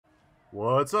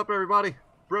What's up, everybody?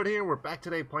 Brett here, and we're back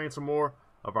today playing some more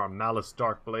of our Malus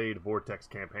Darkblade Vortex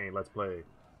campaign. Let's play.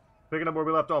 Picking up where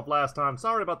we left off last time.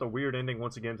 Sorry about the weird ending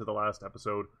once again to the last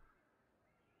episode.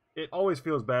 It always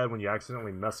feels bad when you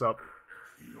accidentally mess up.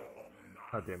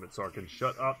 God damn it, Tz'arkan,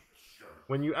 shut up.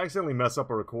 When you accidentally mess up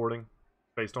a recording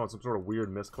based on some sort of weird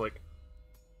misclick,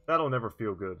 that'll never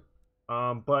feel good.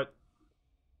 But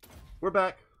we're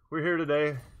back. We're here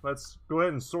today. Let's go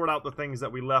ahead and sort out the things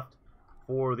that we left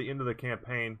for the end of the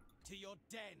campaign.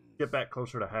 Get back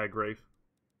closer to Haggrave.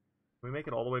 Can we make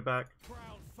it all the way back?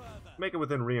 Make it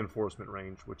within reinforcement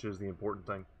range, which is the important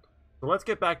thing. So let's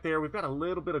get back there. We've got a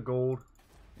little bit of gold.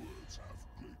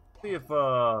 See if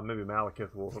maybe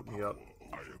Malekith will hook me up.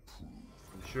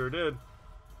 He sure did.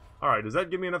 Alright, does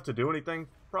that give me enough to do anything?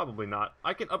 Probably not.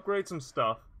 I can upgrade some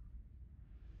stuff.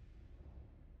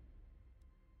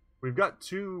 We've got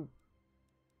 2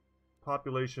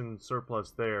 population surplus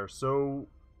there, so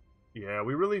yeah,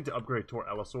 we really need to upgrade Tor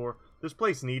Elisor. This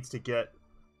place needs to get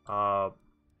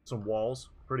some walls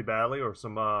pretty badly, or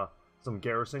some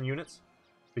garrison units,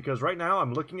 because right now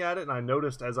I'm looking at it and I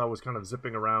noticed as I was kind of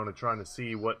zipping around and trying to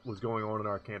see what was going on in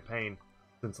our campaign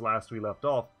since last we left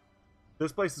off,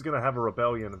 this place is going to have a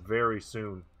rebellion very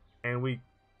soon, and we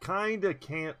kind of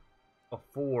can't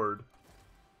afford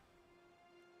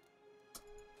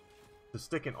to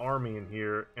stick an army in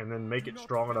here and then make it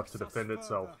strong enough to defend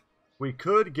itself. We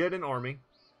could get an army.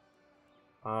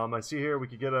 I see here we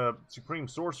could get a Supreme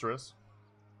Sorceress.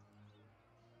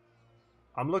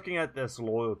 I'm looking at this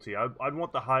loyalty. I'd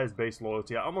want the highest base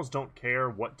loyalty. I almost don't care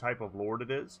what type of lord it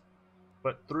is,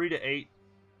 but 3 to 8,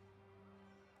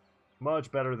 much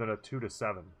better than a 2 to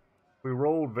 7. We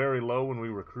rolled very low when we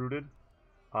recruited.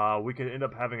 We could end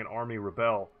up having an army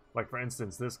rebel. Like, for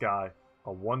instance, this guy,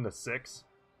 a 1 to 6.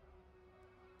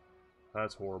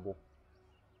 That's horrible.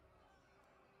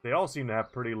 They all seem to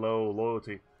have pretty low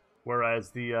loyalty, whereas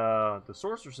the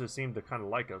sorceresses seem to kind of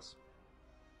like us.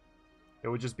 It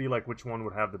would just be like which one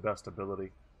would have the best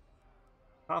ability.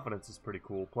 Confidence is pretty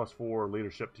cool. +4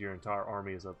 leadership to your entire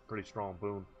army is a pretty strong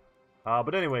boon.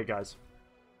 But anyway, guys,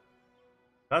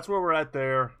 that's where we're at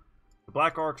there. The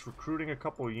Black Ark's recruiting a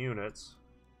couple units.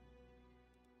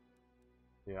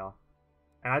 Yeah.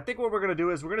 And I think what we're going to do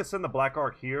is we're going to send the Black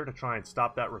Ark here to try and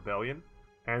stop that rebellion.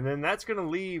 And then that's going to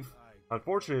leave,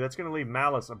 unfortunately, that's going to leave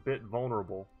Malus a bit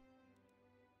vulnerable.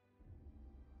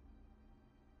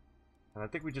 And I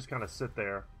think we just kind of sit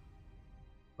there.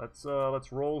 Let's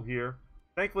roll here.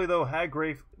 Thankfully, though,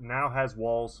 Haggrave now has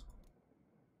walls.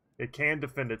 It can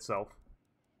defend itself.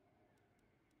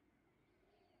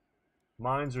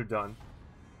 Mines are done.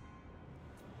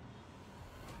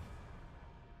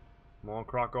 Come on,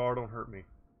 Krokar, don't hurt me.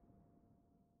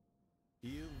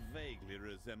 You vaguely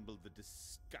resemble the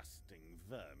disgusting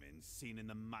vermin seen in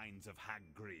the mines of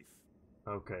Haggrave.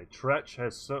 Okay, Tretch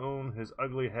has shown his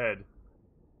ugly head.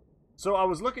 So I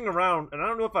was looking around, and I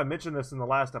don't know if I mentioned this in the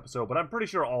last episode, but I'm pretty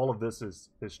sure all of this is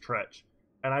Tretch.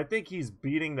 And I think he's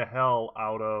beating the hell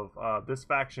out of this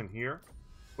faction here,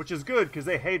 which is good, because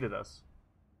they hated us.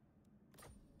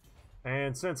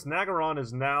 And since Nagaron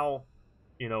is now,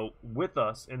 you know, with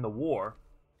us in the war,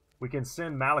 we can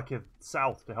send Malekith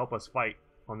south to help us fight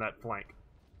on that flank.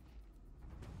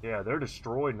 Yeah, they're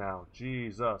destroyed now.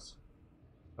 Jesus.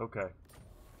 Okay.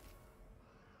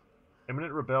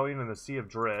 Imminent Rebellion in the Sea of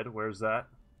Dread. Where's that?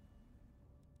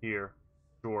 Here.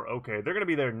 Sure. Okay, they're going to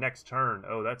be there next turn.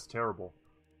 Oh, that's terrible.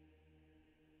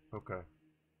 Okay.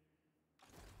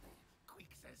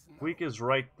 Queek is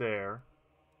right there.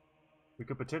 We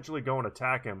could potentially go and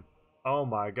attack him. Oh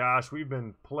my gosh, we've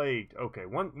been plagued. Okay,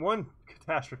 one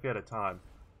catastrophe at a time.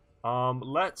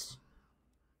 Let's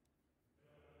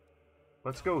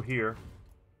go here.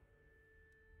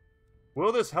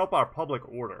 Will this help our public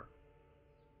order?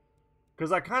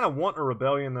 Because I kind of want a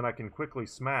rebellion that I can quickly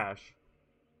smash.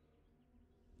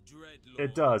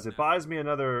 It does. It buys me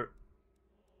another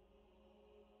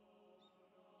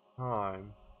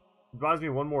time. It buys me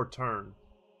one more turn.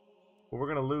 But we're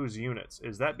going to lose units.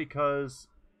 Is that because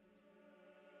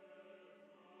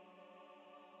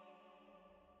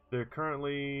they're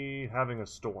currently having a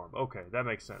storm? Okay, that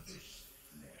makes sense.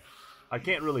 I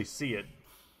can't really see it,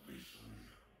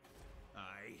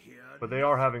 but they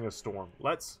are having a storm.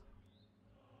 Let's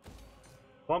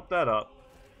bump that up.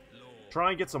 Try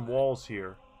and get some walls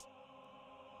here.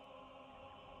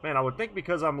 Man, I would think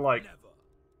because I'm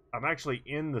actually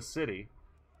in the city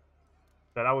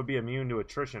that I would be immune to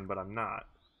attrition, but I'm not.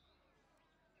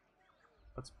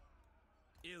 Let's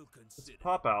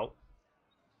pop out.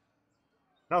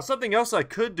 Now, something else I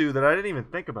could do that I didn't even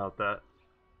think about that.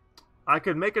 I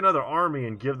could make another army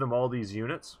and give them all these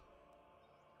units.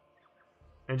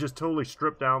 and just totally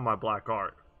strip down my black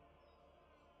art.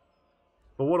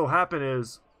 But what'll happen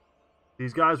is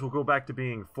these guys will go back to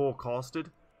being full costed,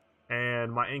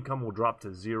 and my income will drop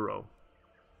to 0.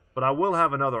 But I will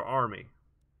have another army.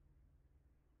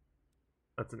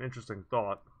 That's an interesting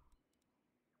thought.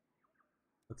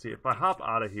 Let's see, if I hop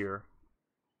out of here,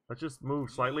 let's just move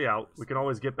slightly out. We can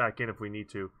always get back in if we need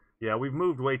to. Yeah, we've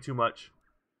moved way too much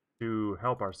to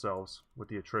help ourselves with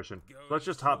the attrition. So let's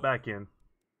just hop back in.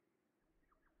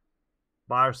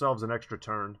 Buy ourselves an extra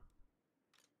turn.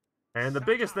 And the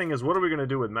biggest thing is, what are we going to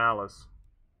do with Malus?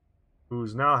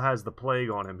 Who's now has the plague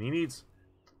on him.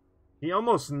 He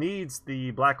almost needs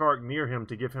the black arc near him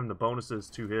to give him the bonuses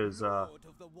to his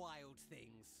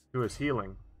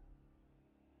healing.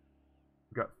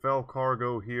 We've got Fell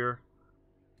Cargo here.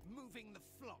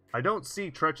 I don't see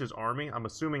Tretch's army. I'm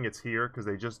assuming it's here because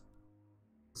they just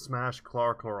smashed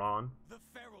Tz'arkan.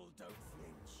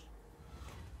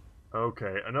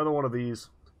 Okay, another one of these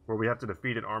where we have to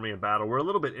defeat an army in battle. We're a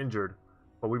little bit injured,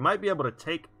 but we might be able to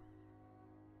take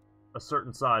a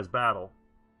certain size battle.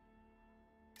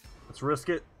 Let's risk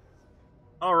it.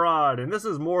 Alright, and this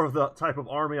is more of the type of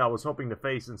army I was hoping to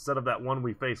face instead of that one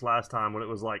we faced last time when it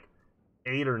was like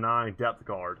 8 or 9 depth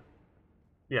guard.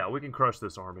 Yeah, we can crush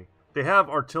this army. They have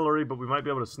artillery, but we might be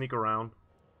able to sneak around.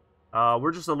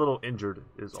 We're just a little injured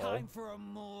is all. Time for a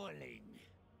mauling.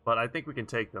 But I think we can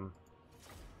take them.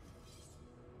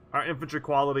 Our infantry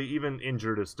quality, even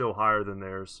injured, is still higher than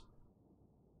theirs.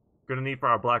 Gonna need for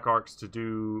our Black Arcs to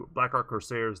do... Black Arc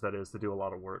Corsairs, that is, to do a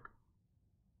lot of work.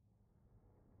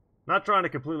 Not trying to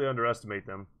completely underestimate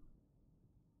them.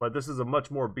 But this is a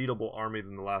much more beatable army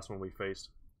than the last one we faced.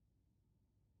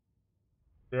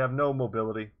 They have no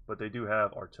mobility, but they do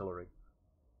have artillery.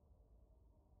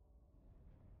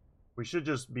 We should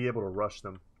just be able to rush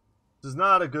them. This is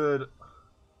not a good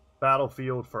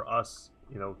battlefield for us,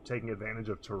 you know, taking advantage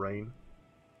of terrain.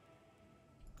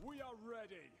 We are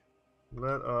ready.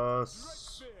 Let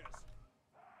us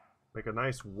make a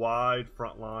nice wide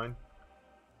front line.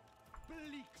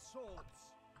 Bleak swords.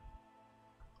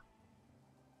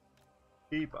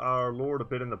 Keep our lord a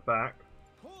bit in the back.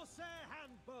 Corsair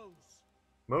hand bows.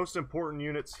 Most important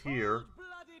units here.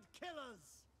 Cold-blooded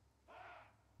killers.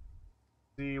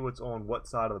 See what's on what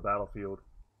side of the battlefield.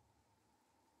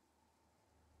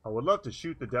 I would love to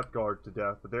shoot the depth guard to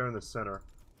death, but they're in the center.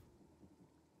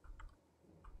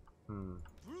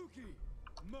 Druki,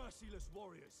 merciless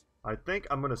warriors. I think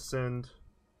I'm gonna send...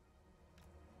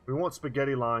 We want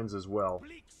spaghetti lines as well.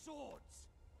 Bleak swords.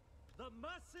 The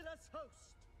merciless host.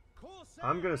 Corsair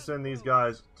I'm gonna send these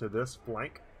guys to this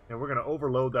flank, and we're gonna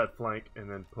overload that flank and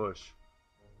then push.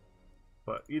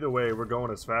 But either way, we're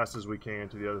going as fast as we can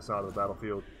to the other side of the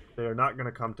battlefield. They are not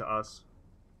gonna come to us.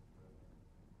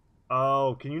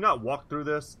 Oh, can you not walk through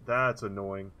this? That's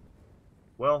annoying.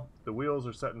 Well, the wheels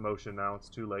are set in motion now. It's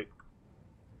too late.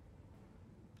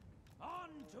 On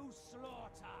to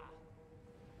slaughter.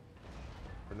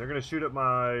 And they're going to shoot at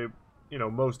my, you know,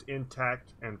 most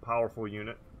intact and powerful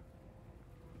unit.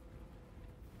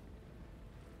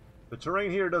 The terrain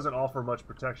here doesn't offer much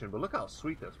protection, but look how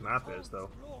sweet this map is, though.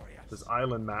 This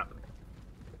island map.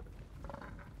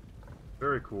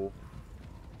 Very cool.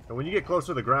 And when you get close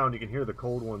to the ground, you can hear the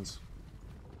cold ones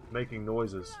making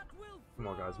noises. Come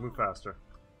on, guys, move faster.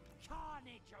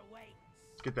 Carnage awaits.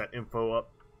 Let's get that info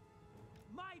up.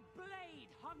 My blade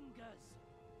hungers.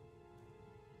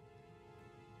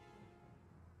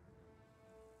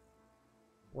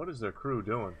 What is their crew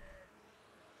doing?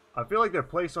 I feel like they're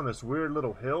placed on this weird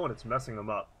little hill and it's messing them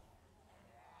up.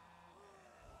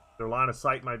 Their line of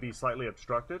sight might be slightly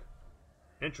obstructed.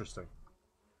 Interesting.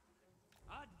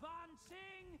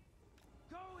 Advancing.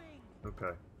 Going.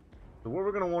 Okay. So what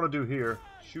we're going to want to do here,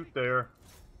 shoot there,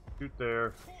 shoot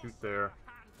there, shoot there,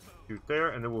 shoot there,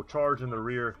 and then we'll charge in the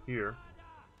rear here.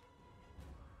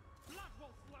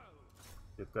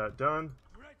 Get that done.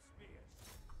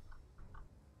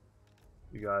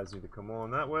 You guys need to come on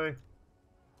that way.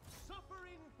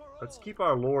 Let's keep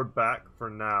our lord back for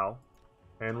now.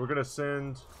 And we're going to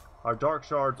send our dark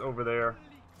shards over there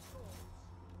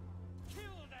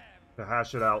to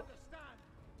hash it out.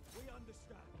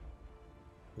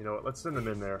 You know what, let's send them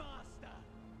in there.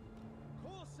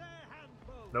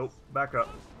 Nope, back up.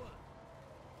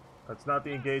 That's not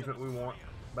the engagement we want.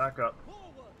 Back up.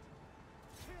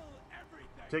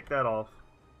 Take that off.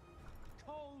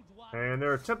 And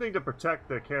they're attempting to protect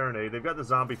the Carronade. They've got the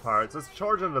zombie pirates. Let's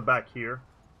charge into the back here.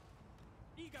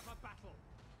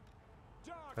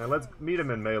 And let's meet them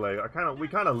in melee. We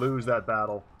kind of lose that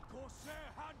battle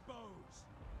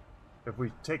if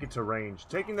we take it to range.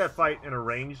 Taking that fight in a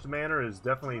ranged manner is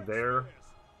definitely their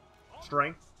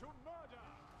strength.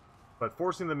 But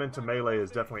forcing them into melee is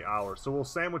definitely ours. So we'll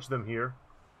sandwich them here.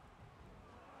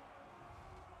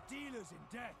 Dealers in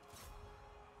death.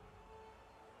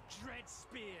 Dread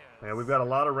spears. And we've got a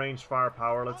lot of ranged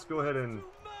firepower. Let's go ahead and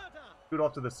scoot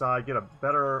off to the side, get a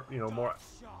better, you know,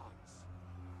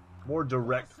 more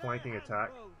direct flanking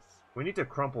attack. We need to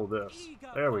crumple this.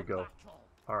 There we go.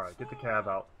 Alright, get the cav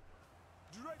out.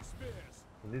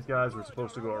 And these guys were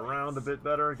supposed to go around a bit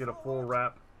better, get a full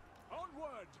wrap.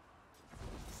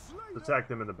 Let's attack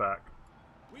them in the back.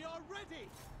 We are ready.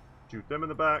 Shoot them in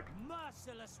the back.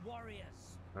 Merciless warriors.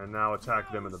 And now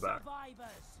attack them in the back.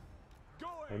 Survivors.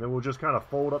 And then we'll just kind of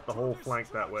fold up the whole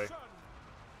flank that way.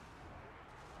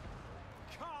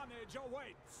 Carnage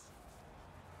awaits.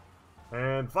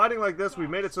 And fighting like this, we've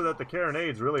made it so that the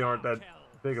carronades really aren't that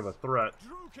big of a threat.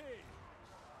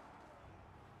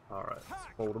 Alright, let's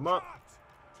fold them up.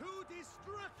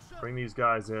 Bring these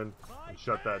guys in and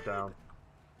shut that down.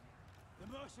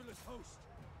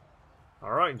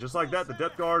 Alright, and just like that, the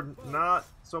Death Guard, not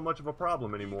so much of a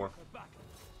problem anymore.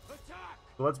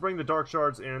 So let's bring the Dark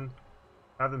Shards in.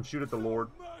 Have them shoot at the Lord.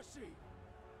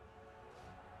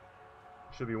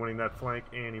 Should be winning that flank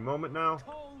any moment now.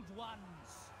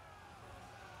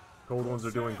 Cold Ones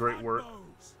are doing great work.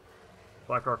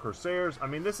 Black Ark Corsairs. I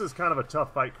mean, this is kind of a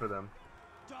tough fight for them.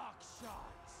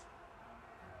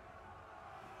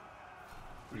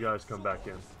 You guys come back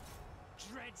in.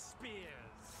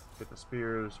 Get the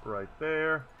spears right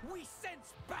there. We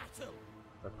sense battle.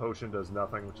 That potion does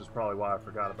nothing, which is probably why I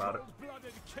forgot about it.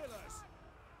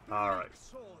 Alright.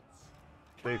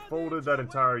 They folded that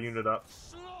entire unit up.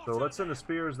 So let's send the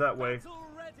spears that way.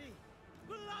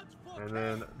 And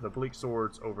then the bleak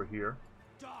swords over here.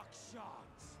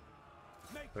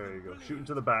 There you go. Shooting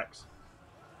to the backs.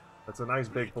 That's a nice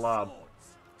big blob.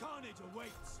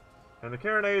 And the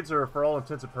carronades are, for all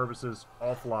intents and purposes,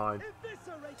 offline.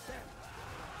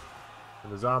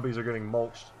 And the zombies are getting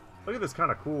mulched. Look at this kind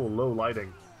of cool low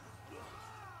lighting.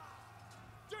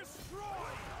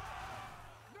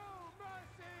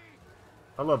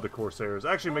 I love the Corsairs. It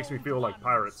actually makes me feel like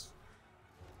pirates.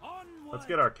 Let's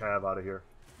get our cav out of here.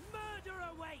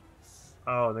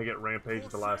 Oh, and they get rampaged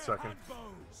at the last second.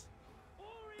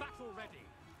 Battle ready.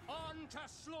 On to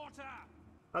slaughter.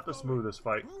 Not the smoothest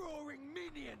fight. Roaring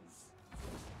minions.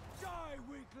 Die,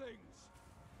 weaklings.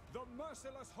 The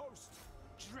merciless host.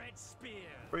 Dread spears.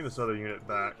 Bring this other unit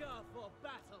back.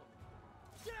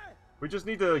 We just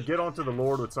need to get onto the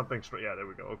Lord with something straight. Yeah, there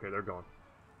we go. Okay, they're gone.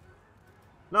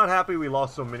 Not happy we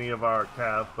lost so many of our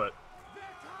cav, but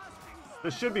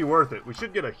this should be worth it. We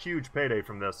should get a huge payday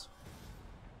from this.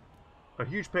 A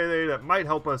huge payday that might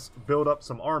help us build up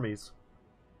some armies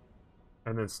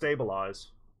and then stabilize.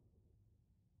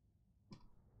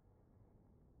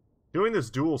 Doing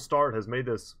this dual start has made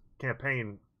this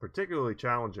campaign particularly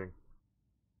challenging.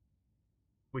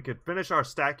 We could finish our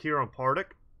stack here on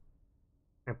Pardic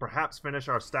and perhaps finish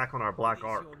our stack on our Black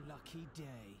Ark.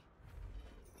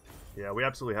 Yeah, we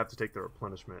absolutely have to take the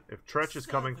replenishment. If Tz'arkan is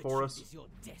coming for us,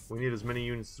 we need as many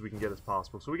units as we can get as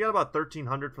possible. So we got about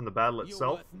 1,300 from the battle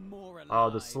itself.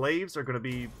 The slaves are going to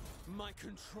be,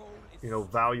 you know,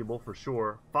 valuable for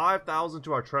sure. 5,000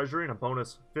 to our treasury and a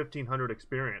bonus 1,500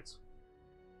 experience.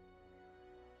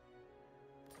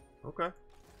 Okay.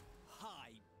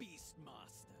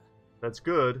 That's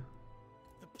good.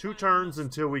 2 turns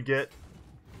until we get...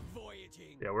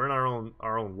 Yeah, we're in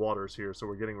our own waters here, so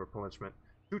we're getting replenishment.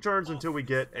 2 turns until we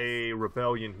get a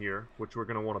rebellion here, which we're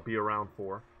going to want to be around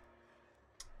for.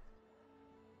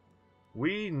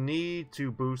 We need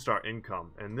to boost our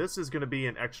income, and this is going to be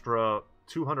an extra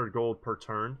 200 gold per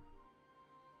turn.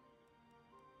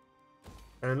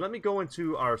 And let me go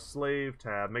into our slave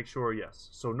tab, make sure, yes.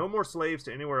 So no more slaves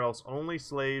to anywhere else, only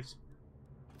slaves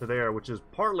to there, which is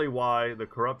partly why the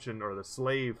corruption or the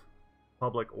slave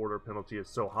public order penalty is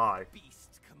so high.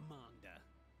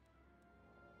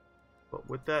 But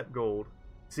with that gold,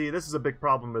 see, this is a big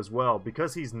problem as well,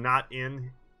 because he's not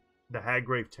in the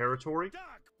Haggrave territory.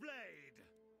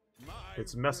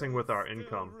 It's messing with our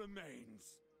income.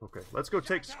 Okay, let's go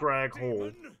take Scrag Hole.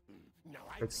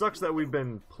 It sucks that we've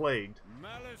been plagued,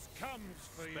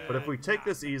 but if we take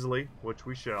this easily, which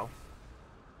we shall,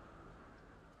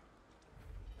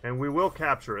 and we will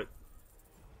capture it,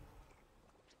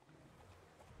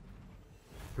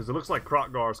 because it looks like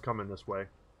Kroq-Gar's coming this way.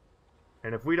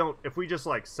 And if we just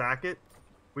like sack it,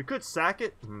 we could sack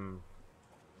it.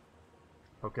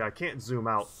 Okay, I can't zoom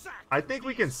out. I think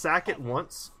we can sack it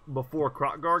once before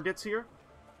Kroq-Gar gets here,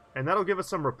 and that'll give us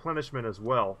some replenishment as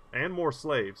well, and more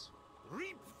slaves.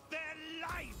 Reap their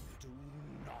life. Do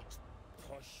not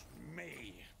push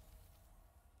me.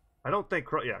 I don't think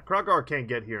Kroq-Gar can't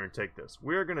get here and take this.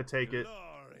 We're gonna take it.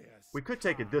 Glorious We could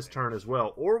take it this turn as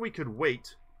well, or we could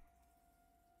wait.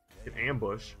 Get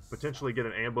ambush, potentially get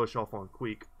an ambush off on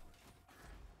Queek.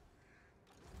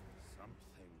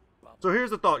 So here's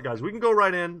the thought, guys. We can go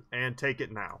right in and take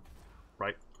it now,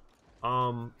 right?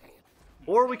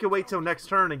 Or we can wait till next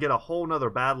turn and get a whole nother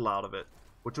battle out of it,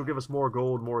 which will give us more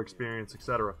gold, more experience,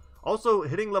 etc. Also,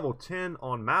 hitting level 10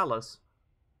 on Malus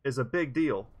is a big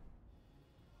deal.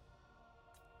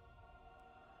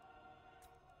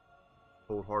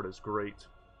 Cold Heart is great.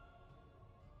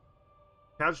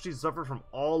 Casualties suffer from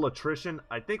all attrition.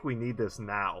 I think we need this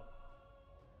now.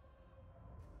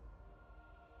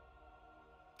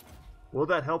 Will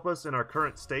that help us in our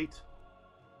current state?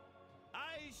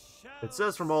 It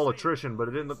says from all attrition, but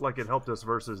it didn't look like it helped us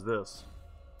versus this.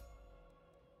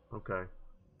 Okay.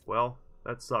 Well,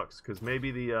 that sucks, because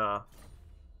maybe the,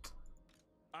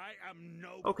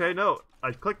 Okay, no.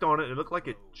 I clicked on it, it looked like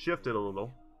it shifted a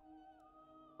little.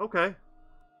 Okay.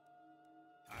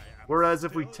 Whereas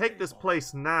if we take this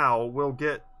place now, we'll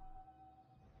get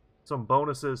some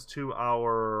bonuses to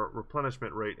our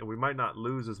replenishment rate, and we might not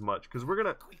lose as much, because we're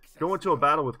going to go into a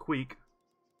battle with Queek.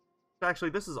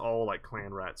 Actually, this is all like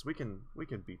clan rats. We can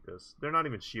beat this. They're not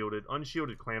even shielded.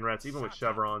 Unshielded clan rats, even with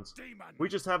chevrons. We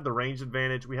just have the range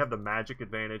advantage. We have the magic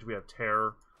advantage. We have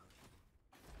terror.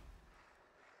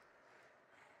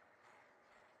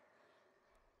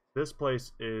 This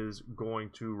place is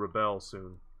going to rebel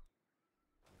soon.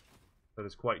 That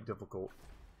is quite difficult.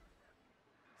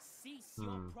 Cease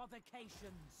your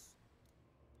provocations.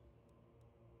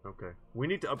 Okay. We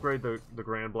need to upgrade the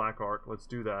Grand Black Arc. Let's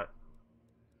do that.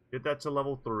 Get that to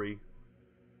level 3.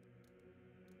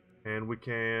 And we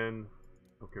can...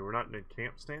 Okay, we're not in a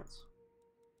camp stance.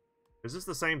 Is this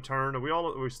the same turn? Are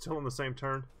we still in the same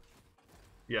turn?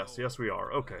 Yes, yes we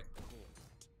are. Okay.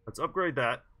 Let's upgrade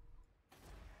that.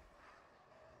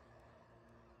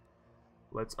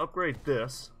 Let's upgrade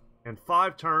this. And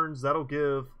 5 turns, that'll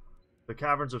give the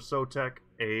Caverns of Sotek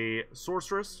a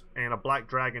Sorceress and a Black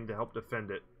Dragon to help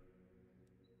defend it.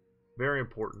 Very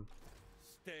important.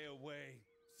 Stay away,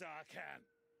 Tz'arkan.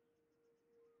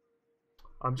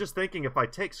 I'm just thinking if I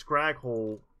take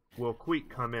Scraghole, will Queek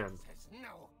come in?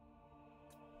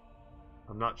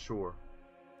 I'm not sure.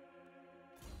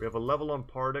 We have a level on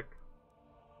Pardic.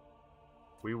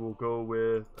 We will go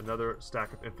with another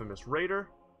stack of Infamous Raider.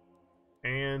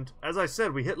 And, as I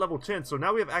said, we hit level 10, so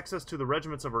now we have access to the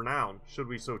Regiments of Renown, should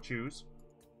we so choose.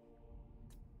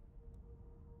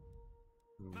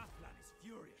 Mathlan is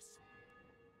furious.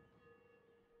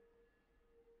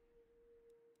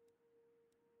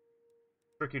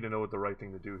 Tricky to know what the right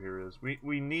thing to do here is.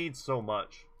 We need so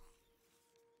much.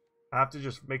 I have to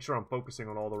just make sure I'm focusing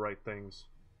on all the right things.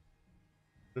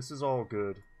 This is all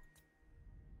good.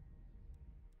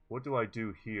 What do I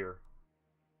do here?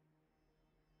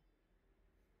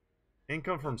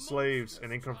 Income from slaves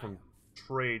and income from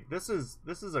trade. This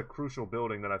is a crucial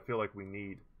building that I feel like we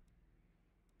need.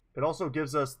 It also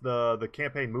gives us the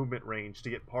campaign movement range to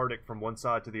get Pardic from one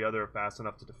side to the other fast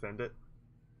enough to defend it.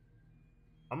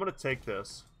 I'm going to take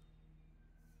this.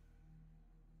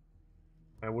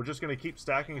 And we're just going to keep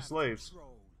stacking slaves.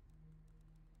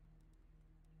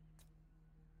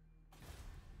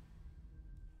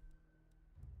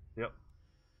 Yep.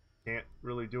 Can't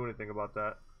really do anything about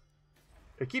that.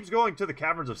 It keeps going to the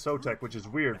Caverns of Sotek, which is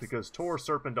weird because Tor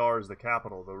Serpendar is the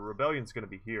capital. The rebellion's going to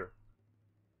be here.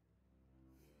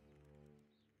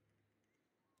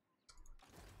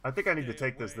 I think I need to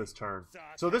take this turn.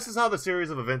 So this is how the series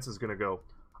of events is going to go.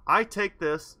 I take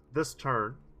this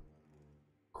turn.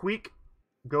 Queek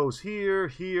goes here,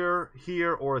 here,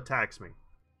 here, or attacks me.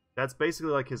 That's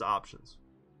basically like his options,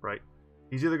 right?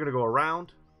 He's either going to go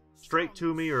around, straight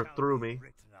to me, or through me.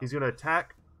 He's going to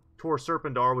attack Tor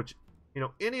Serpendar, which... You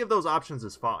know, any of those options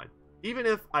is fine. Even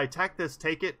if I attack this,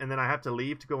 take it, and then I have to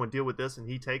leave to go and deal with this and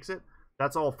he takes it,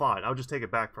 that's all fine. I'll just take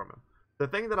it back from him. The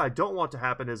thing that I don't want to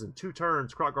happen is in 2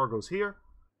 turns, Kroq-Gar goes here,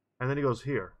 and then he goes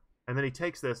here. And then he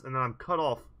takes this, and then I'm cut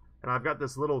off, and I've got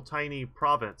this little tiny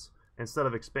province instead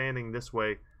of expanding this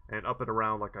way and up and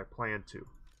around like I planned to.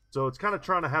 So it's kind of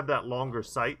trying to have that longer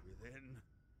sight.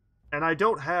 And I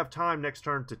don't have time next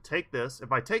turn to take this.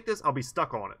 If I take this, I'll be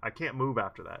stuck on it. I can't move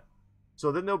after that.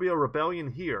 So then there'll be a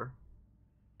rebellion here,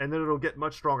 and then it'll get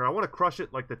much stronger. I want to crush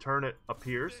it like the turn it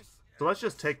appears. So let's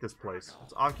just take this place.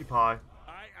 Let's occupy.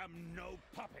 I am no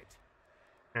puppet.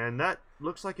 And that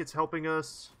looks like it's helping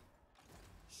us.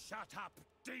 Shut up,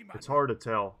 demon. It's hard to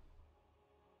tell.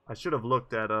 I should have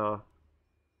looked at,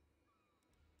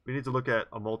 we need to look at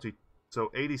a multi,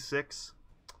 so 86.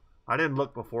 I didn't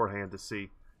look beforehand to see.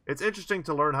 It's interesting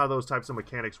to learn how those types of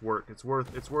mechanics work. It's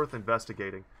worth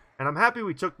investigating. And I'm happy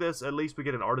we took this. At least we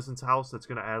get an artisan's house that's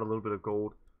going to add a little bit of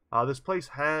gold. This place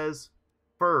has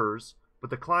furs, but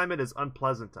the climate is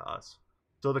unpleasant to us.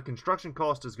 So the construction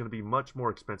cost is going to be much more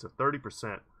expensive,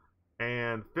 30%.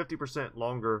 And 50%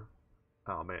 longer.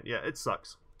 Oh man, yeah, it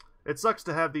sucks. It sucks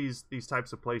to have these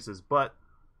types of places, but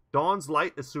Dawn's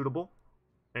Light is suitable.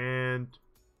 And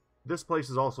this place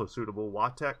is also suitable.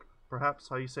 Watek, perhaps,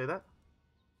 how you say that?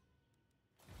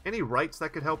 Any rights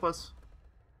that could help us?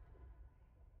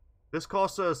 This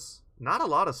costs us not a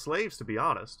lot of slaves, to be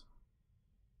honest.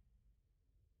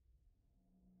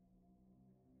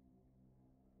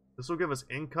 This will give us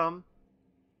income,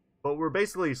 but we're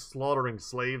basically slaughtering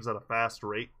slaves at a fast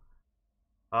rate.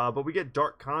 But we get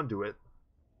Dark Conduit.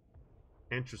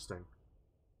 Interesting.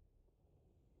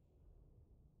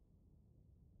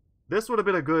 This would have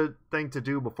been a good thing to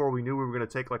do before we knew we were going to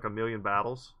take like 1,000,000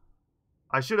 battles.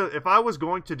 I should have, if I was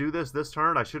going to do this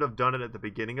turn, I should have done it at the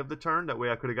beginning of the turn. That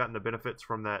way I could have gotten the benefits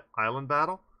from that island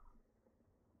battle.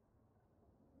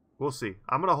 We'll see.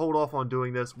 I'm going to hold off on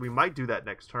doing this. We might do that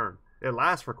next turn. It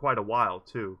lasts for quite a while,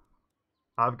 too.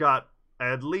 I've got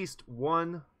at least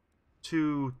 1,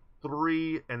 2,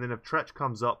 3, and then if Tz'arkan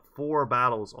comes up, 4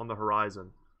 battles on the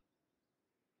horizon.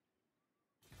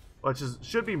 Which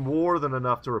should be more than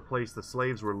enough to replace the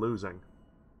slaves we're losing.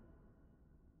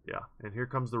 Yeah, and here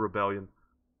comes the rebellion.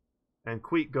 And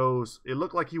Queet goes, it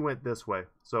looked like he went this way.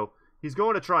 So he's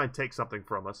going to try and take something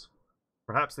from us.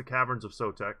 Perhaps the caverns of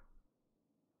Sotek.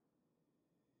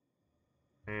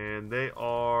 And they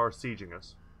are sieging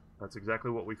us. That's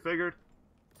exactly what we figured.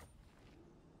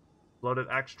 Blooded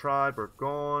Axe Tribe are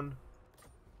gone.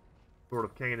 Sword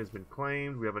of Cain has been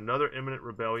claimed. We have another imminent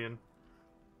rebellion.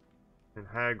 And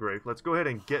Hagwraith. Let's go ahead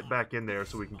and get back in there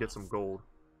so we can get some gold.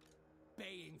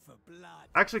 Baying for blood.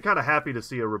 Actually kind of happy to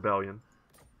see a rebellion.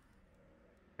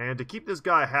 And to keep this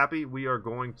guy happy, we are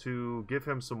going to give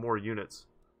him some more units.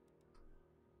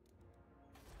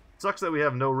 Sucks that we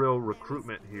have no real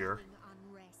recruitment here.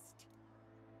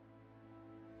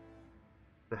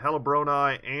 The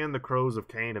Helibroni and the Crows of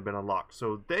Cain have been unlocked.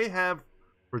 So they have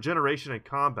regeneration and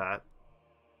combat.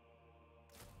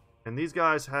 And these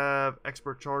guys have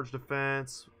expert charge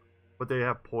defense. But they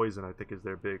have poison, I think, is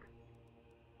their big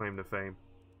claim to fame.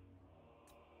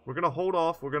 We're going to hold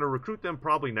off. We're going to recruit them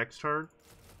probably next turn.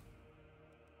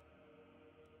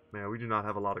 Man, we do not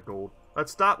have a lot of gold.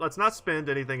 Let's stop. Let's not spend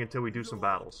anything until we do some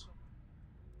battles.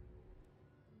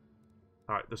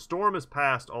 Alright, the storm is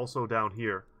passed also down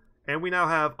here. And we now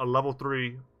have a level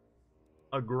 3,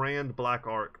 a Grand Black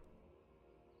Arc.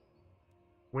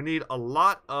 We need a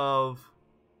lot of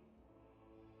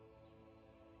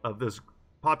this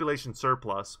population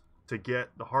surplus to get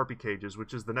the Harpy Cages,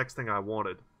 which is the next thing I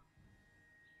wanted.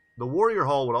 The Warrior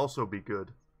Hall would also be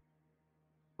good.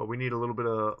 But we need a little bit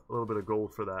of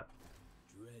gold for that.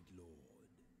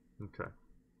 Okay.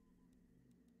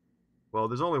 Well,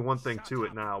 there's only one thing to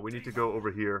it now. We need to go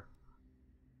over here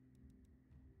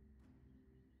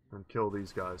and kill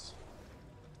these guys.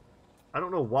 I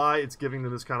don't know why it's giving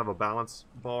them this kind of a balance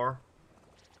bar.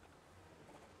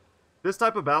 This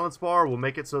type of balance bar will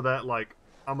make it so that, like,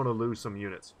 I'm going to lose some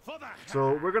units.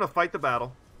 So we're going to fight the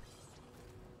battle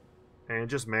and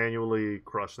just manually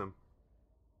crush them.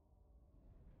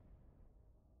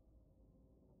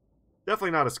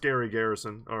 Definitely not a scary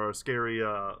garrison, or a scary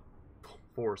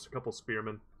force. A couple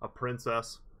spearmen, a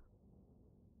princess.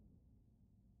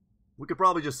 We could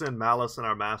probably just send Malus and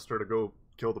our master to go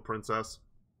kill the princess.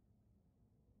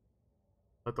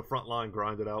 Let the front line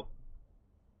grind it out.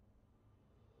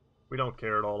 We don't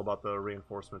care at all about the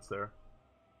reinforcements there.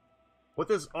 What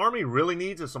this army really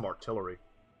needs is some artillery.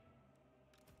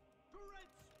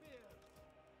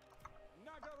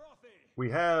 We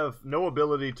have no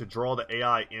ability to draw the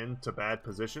AI into bad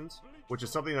positions, which is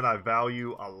something that I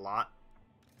value a lot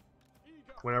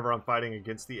whenever I'm fighting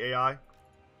against the AI.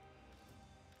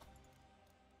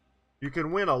 You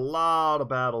can win a lot of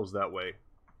battles that way.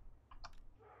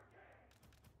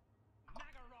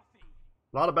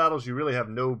 A lot of battles you really have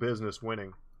no business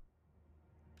winning.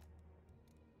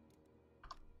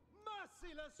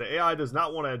 The AI does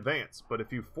not want to advance, but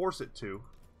if you force it to,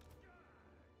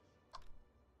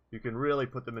 you can really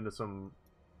put them into some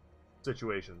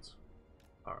situations.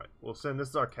 Alright, we'll send, this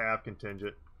is our Cav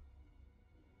contingent.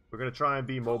 We're going to try and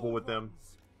be mobile with them.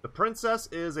 The princess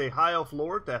is a high elf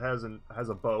lord that has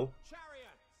a bow.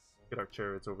 Get our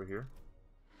chariots over here.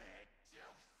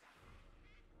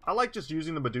 I like just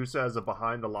using the Medusa as a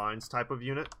behind the lines type of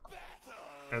unit.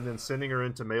 And then sending her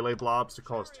into melee blobs to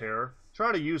cause terror.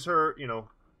 Trying to use her, you know,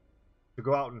 to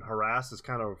go out and harass is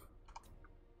kind of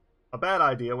a bad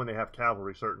idea when they have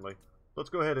cavalry, certainly. Let's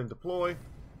go ahead and deploy.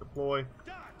 Deploy.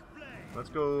 Let's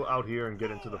go out here and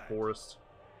get into the forest.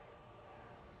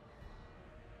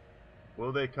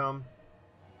 Will they come?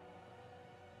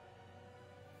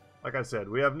 Like I said,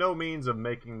 we have no means of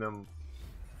making them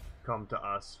come to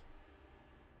us.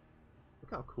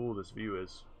 Look how cool this view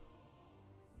is.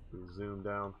 We zoom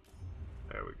down.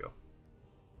 There we go.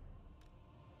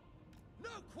 No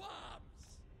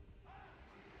qualms!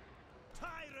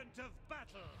 Tyrant of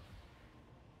battle!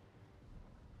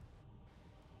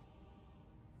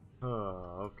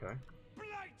 Okay.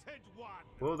 Blighted one!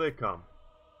 Will they come?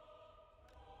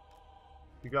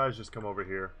 You guys just come over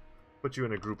here. Put you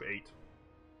in a group 8.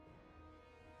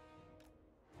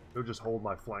 They'll just hold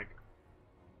my flank.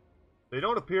 They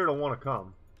don't appear to want to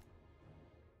come.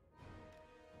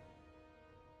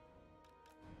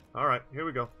 Alright, here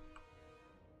we go.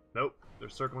 Nope, they're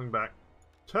circling back.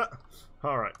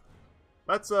 Alright.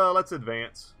 Let's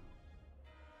advance.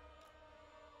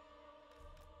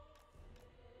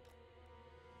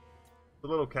 The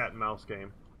little cat and mouse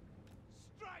game.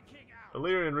 Striking out!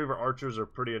 Illyrian Reaver archers are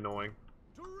pretty annoying.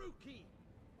 Tz'arkan!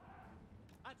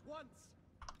 At once!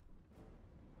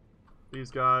 These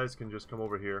guys can just come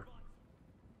over here.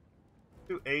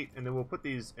 Do 8, and then we'll put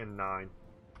these in 9.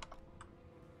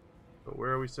 But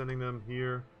where are we sending them?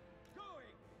 Here.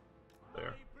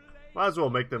 There. Might as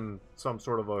well make them some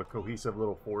sort of a cohesive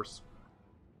little force.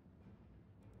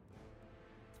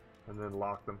 And then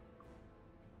lock them.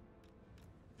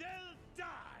 They'll die!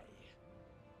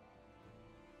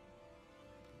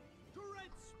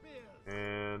 Dread spears!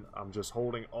 And I'm just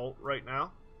holding Alt right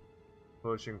now.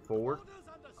 Pushing forward. Orders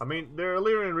understood. I mean, their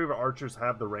Illyrian Reaver archers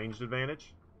have the ranged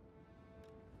advantage.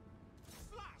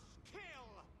 Slash! Kill!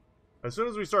 As soon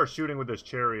as we start shooting with this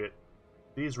chariot,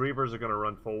 these Reavers are going to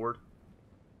run forward.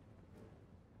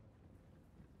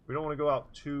 We don't want to go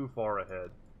out too far ahead.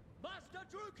 Master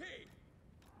Tz'arkan!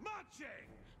 Marching!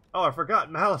 Oh, I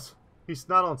forgot, Malus. He's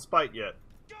not on spite yet.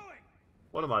 Going!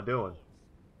 What am I doing?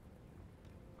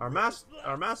 Our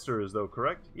master is, though,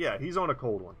 correct? Yeah, he's on a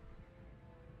cold one.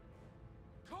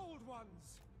 Cold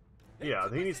ones! Yeah,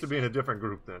 he needs to be in a different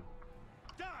group then.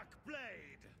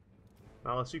 Darkblade!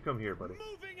 Malus, you come here, buddy.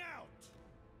 Moving out!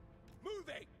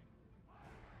 Moving!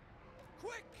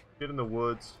 Quick! Get in the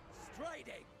woods.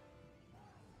 Striding!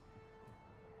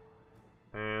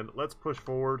 And let's push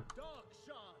forward. Dark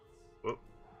shards! Whoop.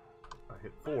 I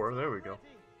hit 4. There we go.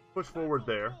 Push forward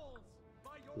there.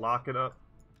 Lock it up.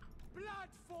 Blood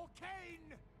for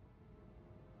Cain!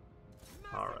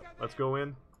 Alright, let's go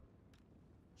in.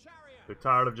 Chariot! They're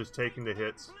tired of just taking the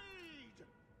hits. Bleed!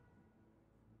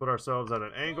 Put ourselves at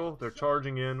an angle. They're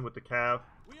charging in with the cav.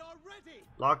 We are ready!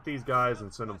 Lock these guys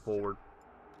and send them forward.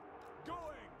 Going!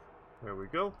 There we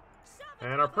go.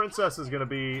 And our princess is going to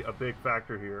be a big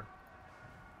factor here.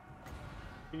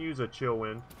 You can use a chill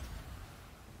wind.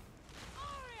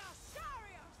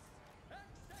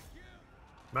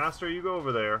 Master, you go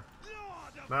over there.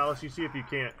 Lord of Malus, you see if you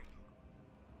can't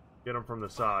get them from the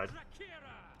side. Tz'arkan!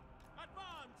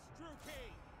 Advance,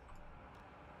 Tz'arkan!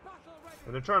 Battle ready!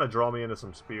 And they're trying to draw me into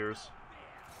some spears.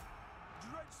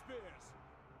 Dread spears!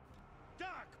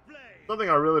 Darkblade! Something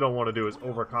I really don't want to do is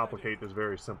overcomplicate this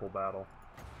very simple battle.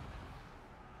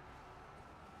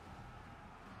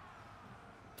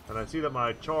 And I see that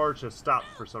my charge has stopped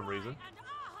for some reason.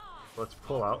 Let's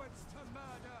pull out. Onwards to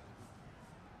murder!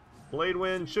 Blade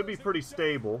Wind should be pretty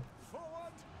stable.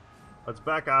 Forward! Let's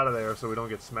back out of there so we don't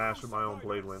get smashed with my own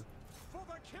Blade Wind. For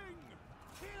the king!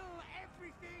 Kill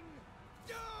everything!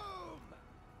 Doom!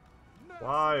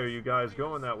 Why are you guys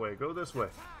going that way? Go this way.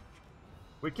 Attack!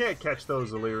 We can't catch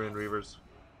those Illyrian Reavers.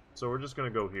 So we're just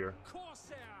going to go here.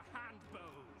 Corsair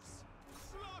handbows!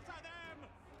 Slaughter them!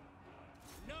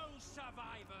 No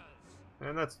survivors!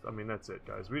 And that's it,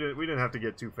 guys. We didn't have to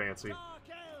get too fancy. Dark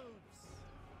elves!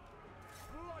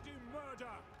 Bloody murder!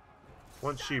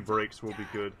 Once she breaks, we'll be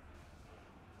good.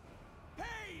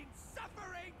 Pain,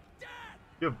 suffering, death!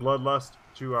 Give Bloodlust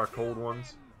to our cold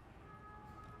ones.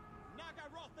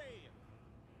 Nagarothi!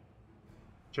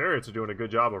 Chariots are doing a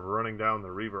good job of running down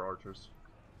the Reaver archers.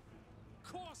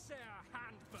 Corsair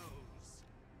handbows! Is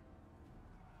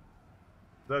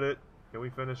that it? Can we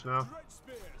finish now? Dread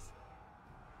spears!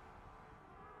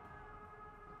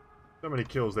 How many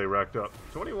kills they racked up?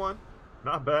 21.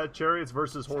 Not bad. Chariots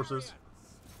versus horses.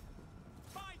 Chariots!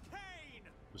 By Cain!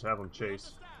 Just have them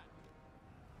chase. Understand?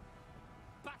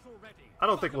 Battle ready! I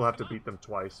don't think we'll have to beat them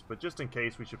twice, but just in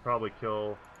case, we should probably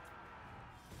kill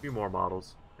a few more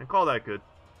models. And call that good.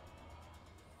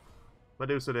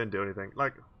 Medusa didn't do anything.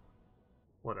 Like,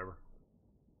 whatever.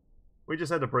 We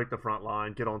just had to break the front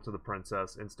line, get onto the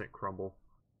princess, instant crumble.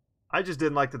 I just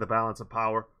didn't like the balance of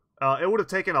power. It would have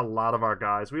taken a lot of our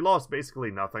guys. We lost basically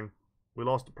nothing. We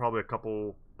lost probably a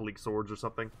couple bleak swords or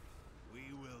something.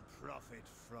 We will profit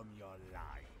from your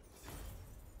life.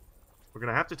 We're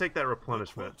gonna have to take that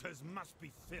replenishment. The quotas must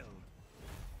be filled.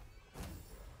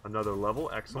 Another level,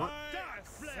 excellent. My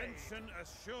ascension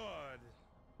assured.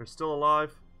 They're still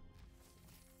alive.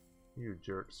 You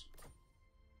jerks.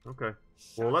 Okay.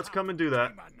 Well, let's come and do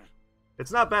that. Daemon.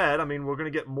 It's not bad. I mean, we're gonna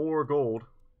get more gold.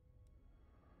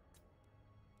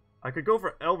 I could go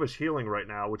for Elvish Healing right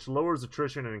now, which lowers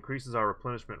attrition and increases our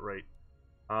replenishment rate.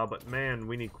 But man,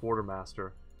 we need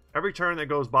Quartermaster. Every turn that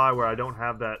goes by where I don't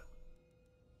have that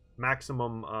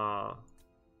maximum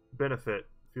benefit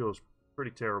feels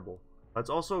pretty terrible. Let's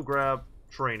also grab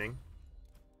Training.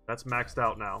 That's maxed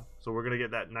out now. So we're going to get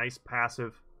that nice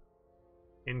passive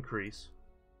increase.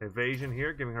 Evasion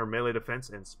here, giving her melee defense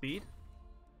and speed.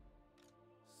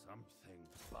 Something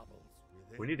bubbles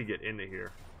within. We need to get into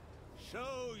here.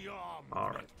 Show your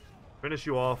Alright. might. Finish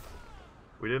you off.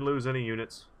 We didn't lose any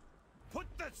units. Put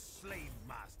the slave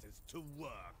masters to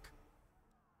work.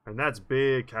 And that's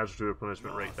big casualty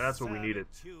replenishment rate. That's what we needed.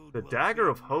 The Dagger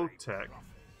of Hotek.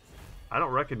 I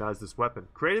don't recognize this weapon.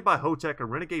 Created by Hotek, a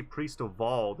renegade priest of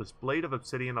Vol, this blade of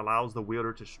obsidian allows the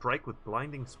wielder to strike with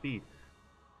blinding speed.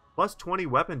 Plus 20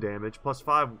 weapon damage, plus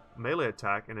 5 melee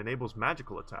attack, and enables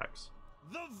magical attacks.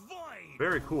 The void.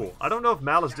 Very cool. I don't know if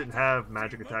Malus didn't have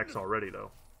magic attacks already,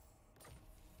 though.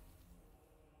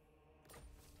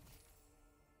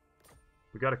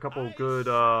 We got a couple good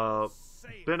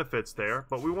benefits there,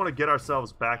 but we want to get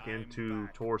ourselves back into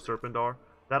Tor Serpendar.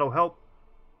 That'll help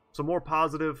some more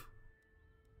positive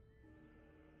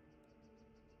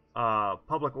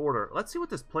public order. Let's see what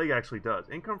this plague actually does.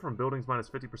 Income from buildings minus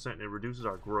 50%, and it reduces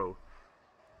our growth.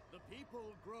 The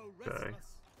people grow Okay.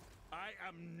 restless. I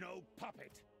am no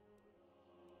puppet.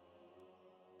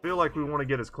 Feel like we want to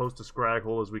get as close to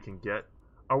Scraghole as we can get.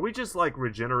 Are we just like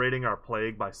regenerating our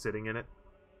plague by sitting in it?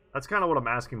 That's kind of what I'm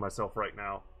asking myself right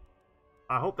now.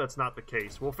 I hope that's not the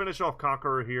case. We'll finish off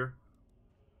Conqueror here.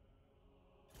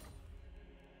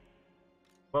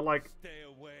 But like, Stay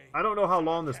away. I don't know how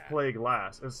long this plague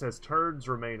lasts. It says turds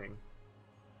remaining.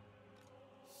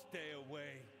 Stay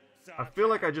away. I feel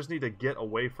like I just need to get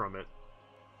away from it.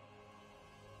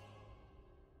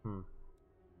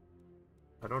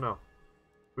 I don't know.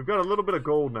 We've got a little bit of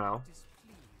gold now.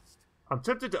 I'm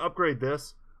tempted to upgrade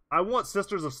this. I want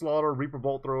Sisters of Slaughter, Reaper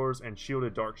Bolt Throwers, and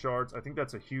Shielded Dark Shards. I think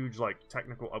that's a huge, like,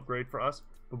 technical upgrade for us.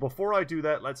 But before I do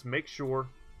that, let's make sure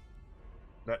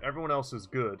that everyone else is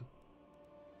good.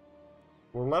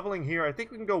 We're leveling here. I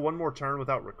think we can go one more turn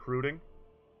without recruiting.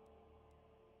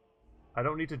 I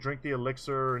don't need to drink the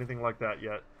elixir or anything like that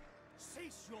yet.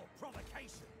 Cease your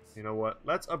provocations. You know what?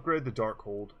 Let's upgrade the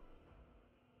Darkhold.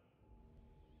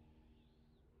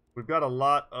 We've got a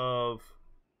lot of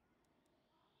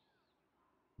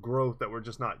growth that we're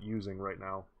just not using right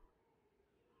now.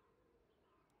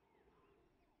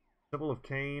 Temple of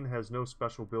Cain has no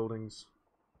special buildings.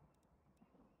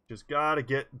 Just gotta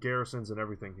get garrisons and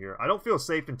everything here. I don't feel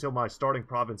safe until my starting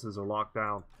provinces are locked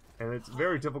down, and it's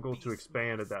very difficult to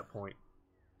expand at that point.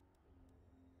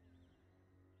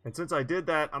 And since I did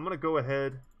that, I'm gonna go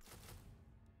ahead.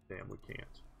 Damn, we can't.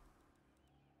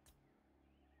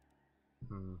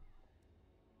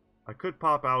 I could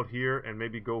pop out here and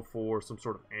maybe go for some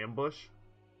sort of ambush.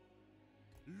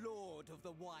 Lord of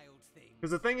the wild things.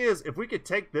 Because the thing is, if we could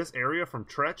take this area from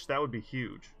Tretch, that would be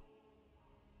huge.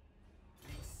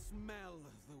 Smell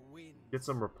the wind. Get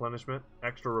some replenishment,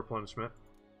 extra replenishment.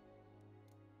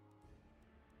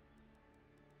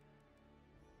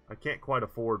 I can't quite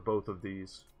afford both of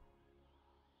these.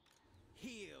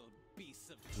 Heal, beasts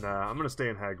of Nah, I'm going to stay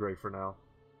in Hagrave for now.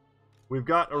 We've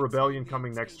got a rebellion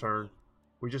coming next turn.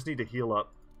 We just need to heal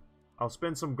up. I'll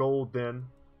spend some gold then.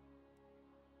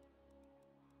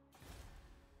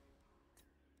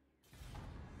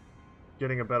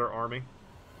 Getting a better army.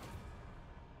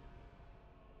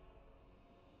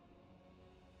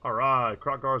 Alright,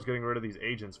 Krokgar's getting rid of these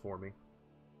agents for me.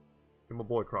 Give my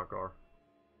boy Krokgar.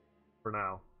 For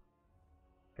now.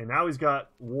 And now he's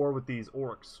got war with these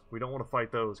orcs. We don't want to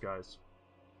fight those guys.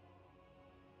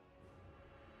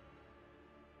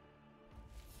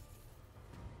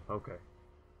 Okay.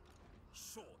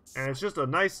 And it's just a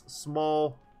nice,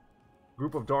 small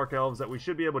group of Dark Elves that we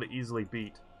should be able to easily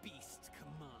beat. beast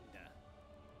commander.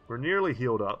 We're nearly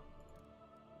healed up.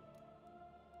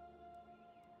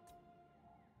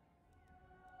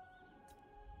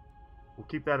 We'll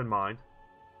keep that in mind.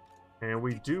 And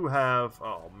we do have...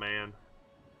 Oh, man.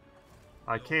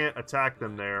 I can't attack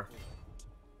them there.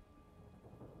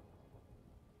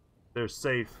 They're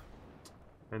safe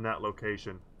in that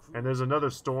location. And there's another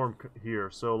storm here,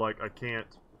 so, like, I can't...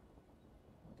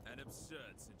 An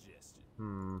absurd suggestion.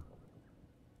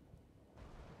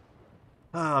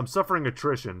 I'm suffering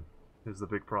attrition, is the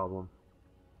big problem.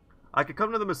 I could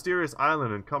come to the mysterious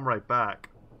island and come right back.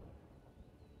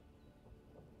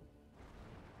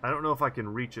 I don't know if I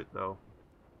can reach it, though.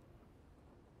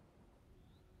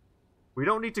 We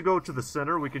don't need to go to the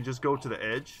center, we can just go to the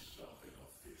edge.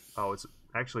 Oh, it's...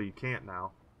 Actually, you can't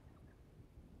now.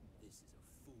 This is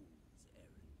a fool's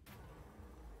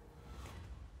errand.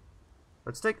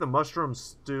 Let's take the mushroom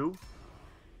stew.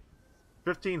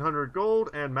 1,500 gold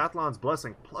and Mathlon's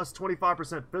Blessing. Plus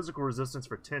 25% physical resistance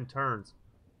for 10 turns.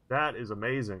 That is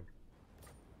amazing.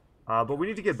 But we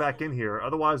need to get back in here.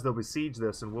 Otherwise, they'll besiege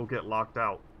this and we'll get locked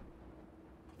out.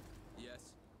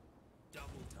 Yes. Double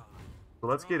time. So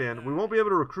let's get in. We won't be able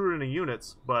to recruit any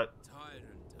units, but... Tyrant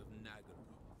of Nagaroth.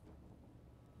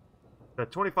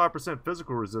 That 25%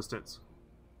 physical resistance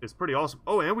is pretty awesome.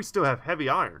 Oh, and we still have heavy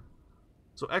iron.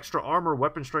 So extra armor,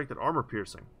 weapon strength, and armor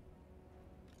piercing.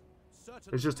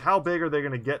 It's just how big are they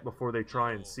going to get before they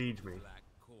try and siege me?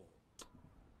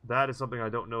 That is something I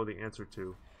don't know the answer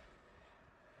to.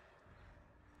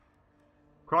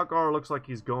 Krokgar looks like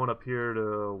he's going up here to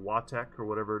Watek or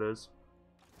whatever it is.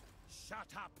 Shut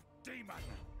up, demon!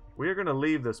 We are going to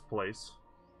leave this place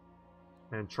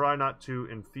and try not to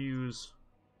infuse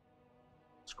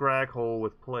Scraghole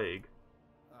with plague.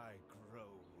 I grow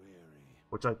weary.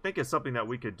 Which I think is something that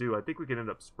we could do. I think we could end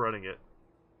up spreading it.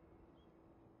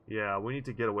 Yeah, we need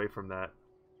to get away from that.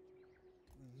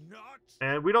 Not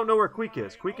And we don't know where Queek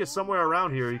is. Queek is somewhere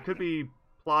around here. He could be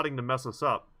plotting to mess us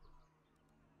up.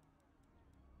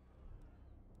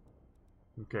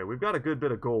 Okay, we've got a good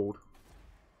bit of gold.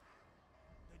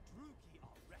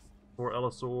 For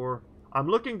Elisor. I'm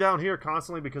looking down here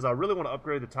constantly because I really want to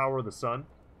upgrade the Tower of the Sun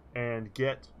and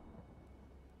get...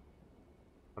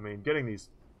 I mean, getting these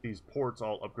ports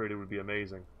all upgraded would be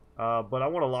amazing. But I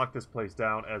want to lock this place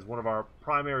down as one of our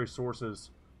primary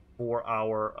sources for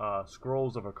our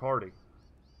Scrolls of Akkardi.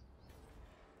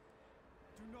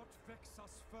 Do not vex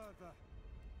us further.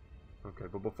 Okay,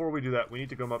 but before we do that, we need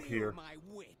to come up here, My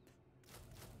whip.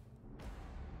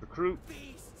 recruit,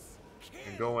 Beasts.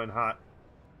 and go in hot.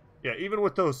 Yeah, even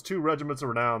with those 2 regiments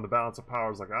around, the balance of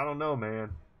power is like, I don't know,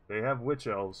 man. They have witch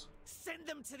elves. Send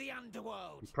them to the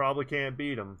underworld. You probably can't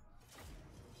beat them.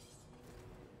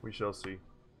 We shall see.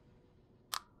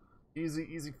 Easy,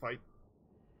 easy fight.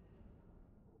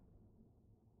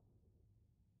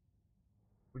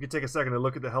 We could take a second to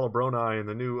look at the Hellbroni and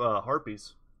the new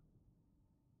Harpies.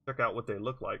 Check out what they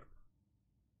look like.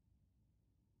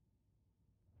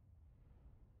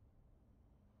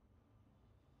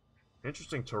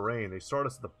 Interesting terrain. They start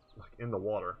us in the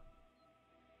water.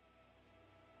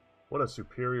 What a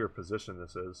superior position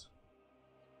this is.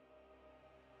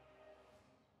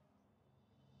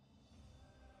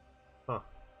 Huh.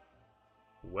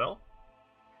 Well.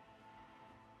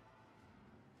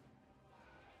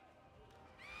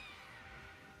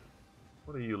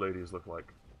 What do you ladies look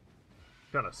like?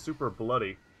 Kind of super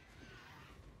bloody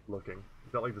looking.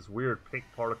 You've got like this weird pink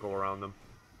particle around them.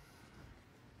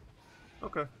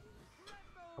 Okay.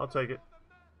 I'll take it.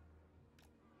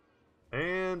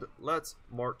 And let's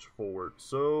march forward.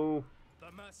 So,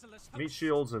 meat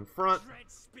shields in front.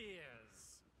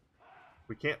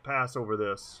 We can't pass over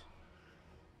this.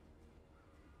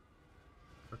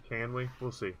 Or can we?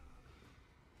 We'll see.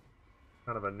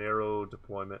 Kind of a narrow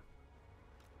deployment.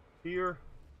 Here.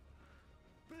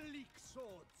 Bleak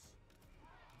swords.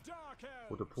 Dark elves.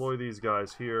 We'll deploy these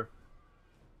guys here.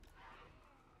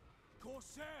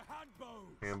 Corsair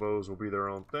handbows. Hambos will be their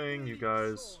own thing. You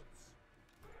guys,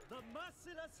 The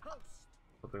merciless host.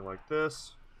 something like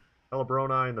this.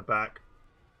 Hellbroni in the back.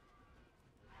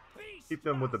 Keep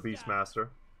them with the Beastmaster.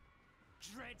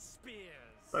 Dread spears.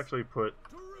 Let's actually put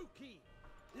Taruki.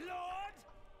 Lord.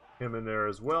 him in there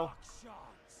as well.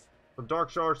 Shards. Some Dark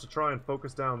Shards to try and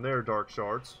focus down their Dark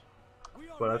Shards.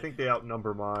 But I think they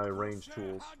outnumber my range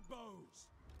tools. A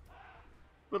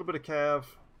little bit of Cav.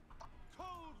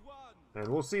 Cold one. And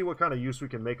we'll see what kind of use we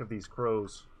can make of these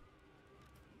crows.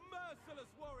 Merciless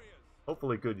warriors.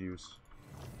 Hopefully good use.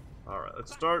 Alright,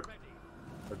 let's start.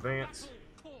 Advance.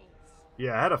 Calls.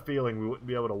 Yeah, I had a feeling we wouldn't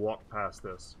be able to walk past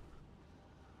this.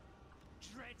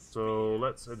 Dread So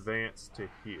let's advance to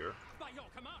here. by your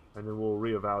command. And then we'll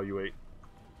reevaluate.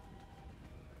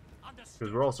 Understood.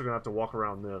 Because we're also going to have to walk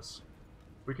around this.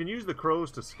 We can use the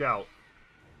crows to scout.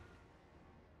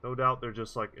 No doubt they're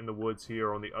just like in the woods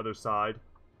here on the other side,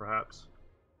 perhaps.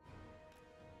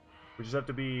 We just have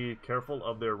to be careful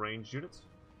of their ranged units.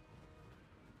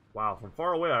 Wow, from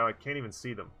far away I can't even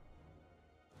see them.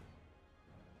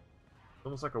 It's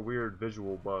almost like a weird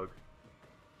visual bug.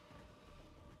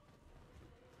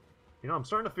 You know, I'm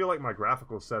starting to feel like my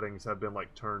graphical settings have been,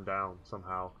 like, turned down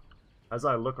somehow as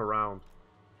I look around.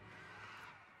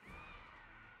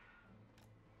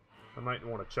 I might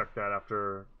want to check that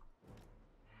after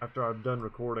I'm done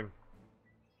recording.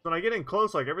 When I get in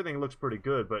close, like, everything looks pretty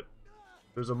good, but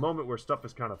there's a moment where stuff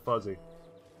is kind of fuzzy.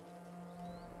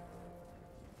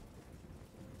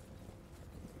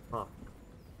 Huh.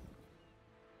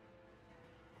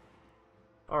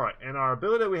 Alright, and our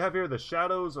ability that we have here, the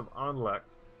Shadows of Anlek.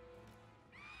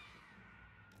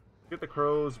 Get the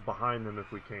crows behind them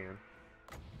if we can.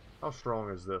 How strong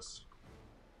is this?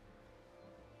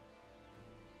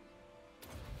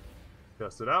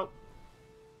 Test it out.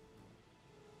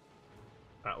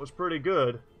 That was pretty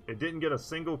good. It didn't get a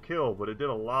single kill, but it did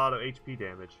a lot of HP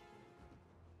damage.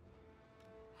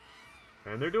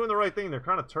 And they're doing the right thing. They're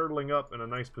kind of turtling up in a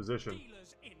nice position.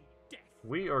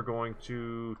 We are going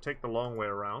to take the long way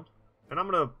around. And I'm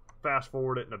going to fast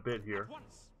forward it in a bit here.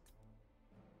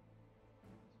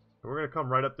 And we're going to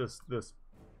come right up this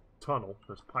tunnel,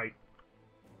 this pipe.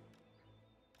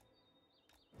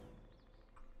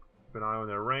 Keep an eye on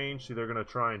their range. See, they're going to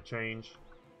try and change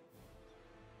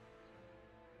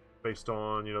based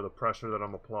on, you know, the pressure that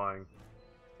I'm applying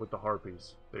with the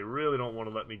harpies. They really don't want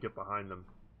to let me get behind them.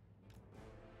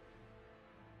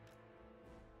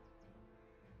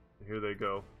 Here they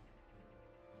go.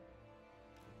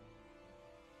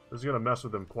 This is going to mess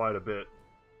with them quite a bit.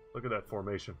 Look at that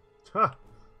formation. Ha!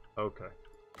 Okay.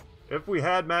 If we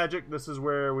had magic, this is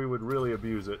where we would really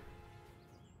abuse it.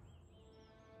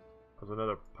 That was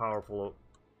another powerful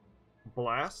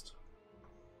blast.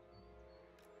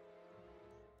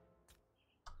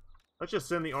 Let's just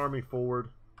send the army forward.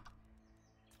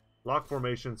 Lock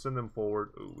formation, send them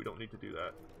forward. Ooh, we don't need to do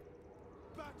that.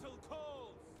 Battle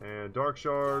calls. And Dark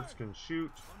Shards can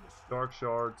shoot. Dark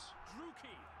Shards.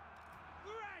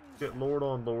 Get Lord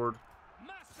on Lord.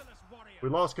 We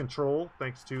lost control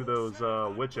thanks to those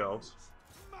Witch Elves.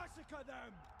 Massacre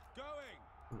them. Going.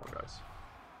 Come on, guys.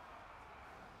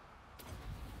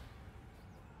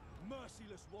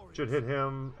 Merciless warriors. Should hit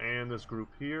him and this group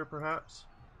here, perhaps.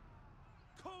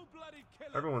 Cold-blooded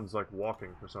killers. Everyone's like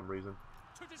walking for some reason.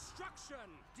 To destruction.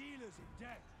 Dealers in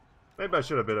death. Maybe I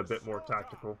should have been a bit more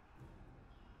tactical.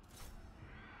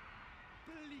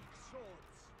 Bleak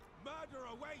swords. Murder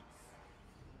awaits.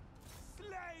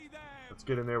 Slay them. Let's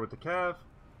get in there with the Cav.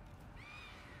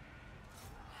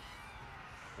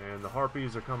 And the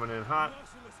Harpies are coming in hot.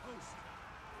 Merciless host.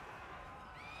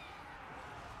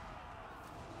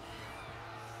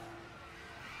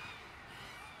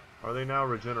 Are they now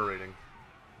regenerating?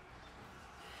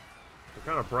 They're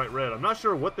kind of bright red. I'm not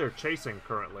sure what they're chasing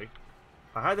currently.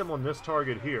 I had them on this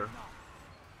target here.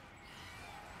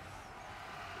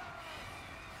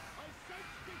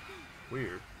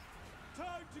 Weird.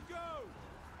 Time to go.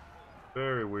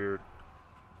 Very weird.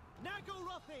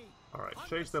 Nagorothi. Alright,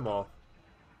 chase them off.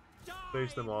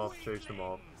 Chase them off, chase them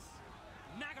off.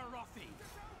 Nagorothi.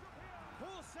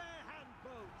 Horsehair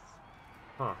handbows.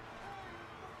 Huh.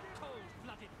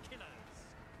 Cold-blooded killers.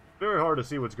 Very hard to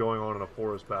see what's going on in a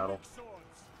forest battle.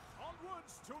 Swords.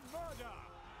 Onwards to murder.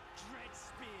 Dread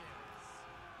spears.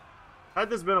 Had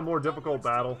this been a more difficult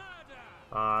battle,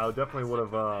 I definitely would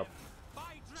have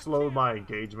slowed my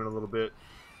engagement a little bit.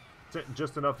 Sent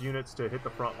just enough units to hit the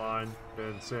front line,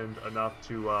 then send enough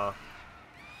to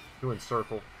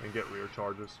encircle and get rear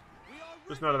charges.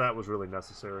 Just none of that was really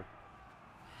necessary.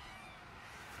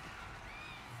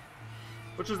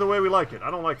 Which is the way we like it. I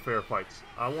don't like fair fights.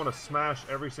 I want to smash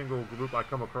every single group I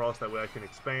come across, that way I can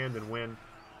expand and win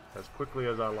as quickly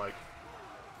as I like.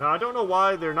 Now, I don't know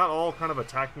why they're not all kind of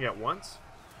attacking at once.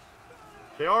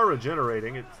 They are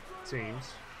regenerating, it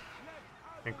seems.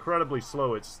 Incredibly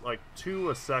slow. It's like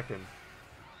 2 a second.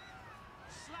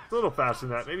 It's a little faster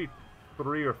than that. Maybe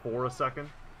 3 or 4 a second.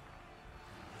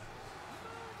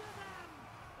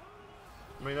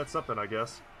 I mean, that's something, I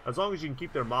guess. As long as you can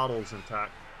keep their models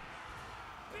intact.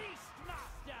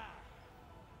 Beastmaster.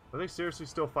 Are they seriously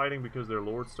still fighting because their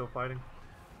lord's still fighting?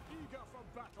 Eager for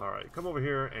battle. Alright, come over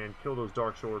here and kill those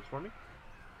Dark Swords for me.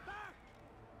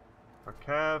 Our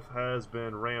Cav has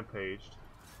been rampaged.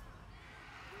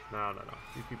 No.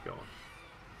 You keep going.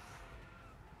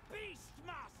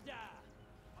 Beastmaster.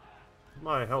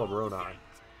 My Hellebroni.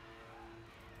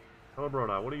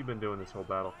 Hellebroni, what have you been doing this whole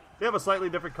battle? They have a slightly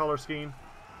different color scheme.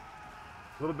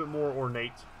 A little bit more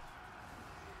ornate.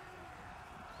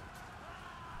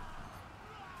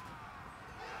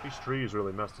 These trees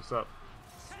really messed us up.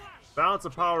 Balance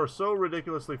of power so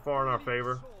ridiculously far in our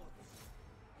favor.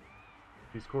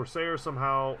 These Corsairs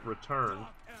somehow returned.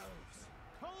 Elves.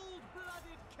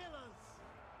 Cold-blooded killers.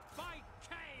 By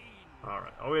Cain.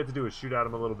 Alright, all we have to do is shoot at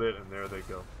them a little bit, and there they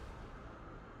go.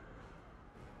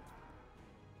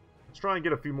 Let's try and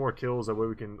get a few more kills, that way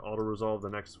we can auto-resolve the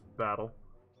next battle.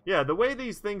 Yeah, the way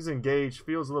these things engage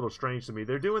feels a little strange to me.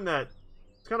 They're doing that...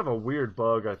 It's kind of a weird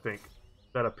bug, I think,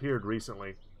 that appeared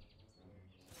recently.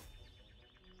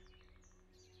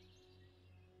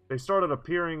 They started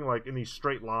appearing like in these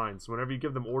straight lines. Whenever you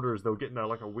give them orders, they'll get into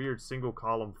like a weird single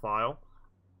column file.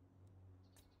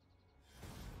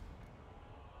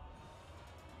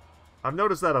 I've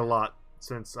noticed that a lot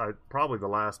since probably the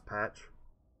last patch.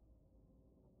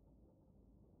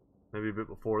 Maybe a bit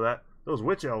before that. Those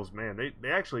witch elves, man, they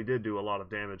actually did do a lot of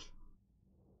damage.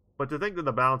 But to think that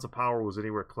the balance of power was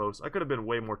anywhere close, I could have been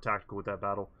way more tactical with that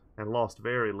battle and lost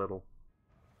very little.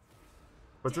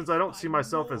 But since I don't see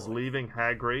myself as leaving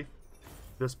Hagwraith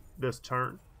this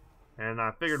turn, and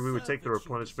I figured we would take the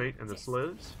replenishment and the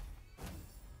slivs.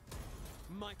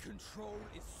 My control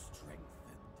is strengthened.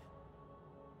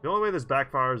 The only way this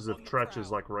backfires is if Tretch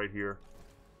is like right here.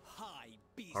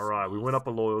 Alright, we went up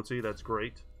a loyalty, that's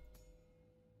great.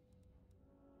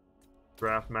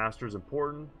 Draft Master is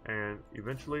important, and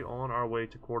eventually on our way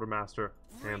to Quartermaster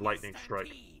and Lightning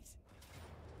Strike.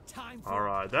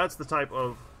 Alright, that's the type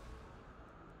of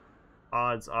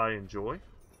odds I enjoy.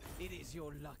 It is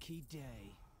your lucky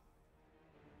day.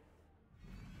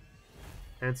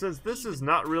 And since this is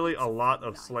not really a lot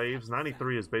of slaves,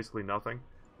 93 is basically nothing,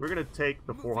 we're going to take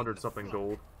the 400 something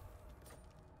gold.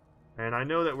 And I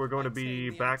know that we're going to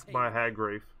be backed by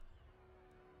Hagwraith.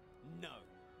 No.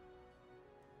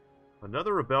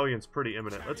 Another rebellion's pretty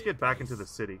imminent. Let's get back into the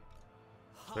city.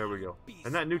 There we go.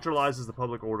 And that neutralizes the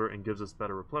public order and gives us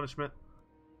better replenishment.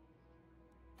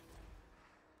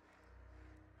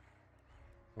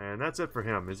 And that's it for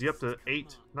him. Is he up to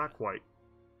 8? Not quite.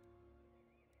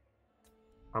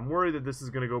 I'm worried that this is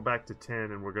going to go back to 10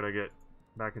 and we're going to get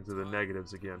back into the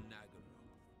negatives again.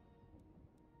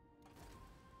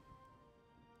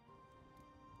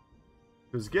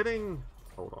 Does getting...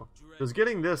 Hold on. Does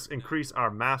getting this increase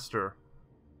our master?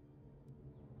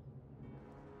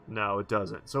 No, it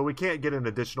doesn't. So we can't get an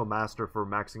additional master for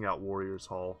maxing out Warriors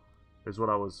Hall, is what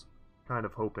I was kind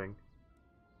of hoping.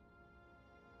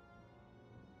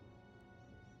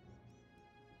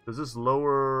 Does this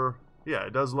lower... Yeah,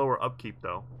 it does lower upkeep,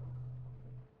 though.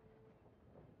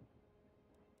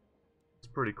 It's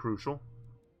pretty crucial.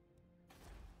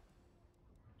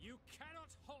 You cannot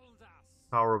hold us.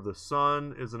 Power of the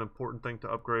Sun is an important thing to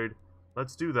upgrade.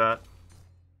 Let's do that.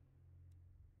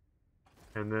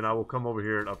 And then I will come over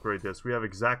here and upgrade this. We have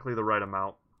exactly the right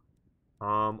amount.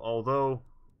 Although...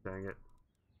 Dang it.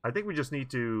 I think we just need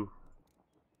to...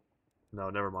 No,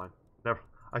 never mind.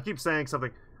 I keep saying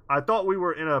something... I thought we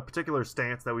were in a particular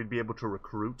stance that we'd be able to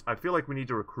recruit. I feel like we need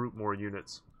to recruit more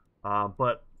units.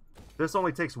 But this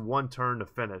only takes one turn to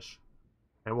finish.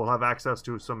 And we'll have access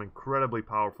to some incredibly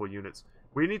powerful units.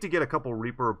 We need to get a couple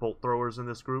Reaper bolt throwers in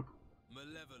this group.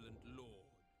 Malevolent Lord.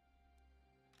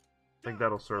 I think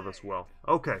that'll serve us well.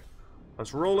 Okay,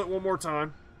 let's roll it one more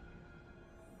time.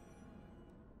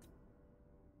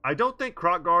 I don't think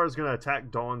Kroq-Gar is going to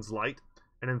attack Dawn's Light.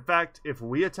 And in fact, if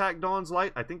we attack Dawn's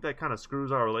Light, I think that kind of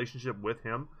screws our relationship with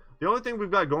him. The only thing we've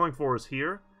got going for us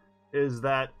here is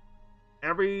that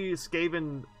every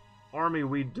Skaven army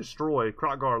we destroy,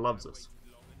 Kroq-Gar loves us.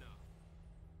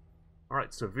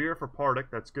 Alright, Severe for Pardic,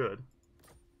 that's good.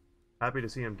 Happy to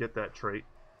see him get that trait.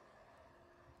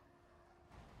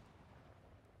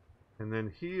 And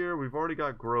then here, we've already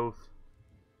got growth.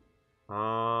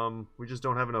 We just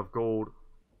don't have enough gold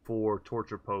for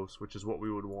Torture Posts, which is what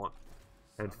we would want.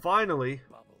 And finally,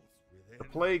 the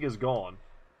plague is gone.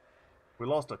 We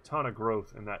lost a ton of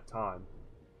growth in that time.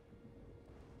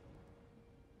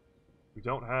 We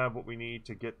don't have what we need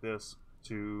to get this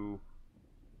to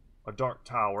a dark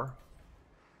tower.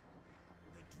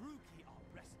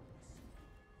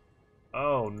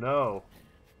 Oh no.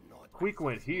 Queek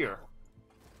went here.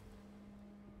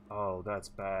 Oh, that's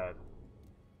bad.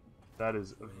 That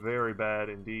is very bad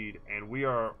indeed. And we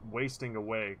are wasting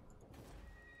away.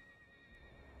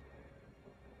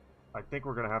 I think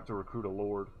we're going to have to recruit a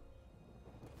Lord.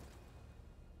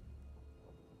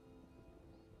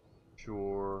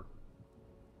 Sure.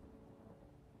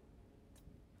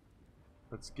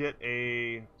 Let's get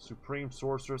a Supreme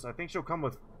Sorceress. I think she'll come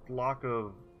with Flock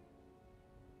of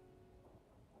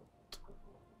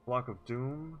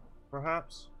Doom,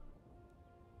 perhaps?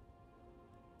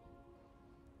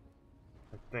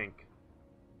 I think.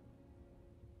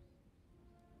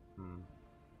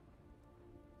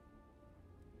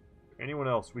 Anyone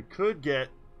else? We could get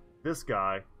this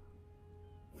guy,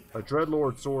 a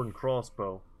Dreadlord Sword and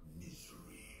Crossbow.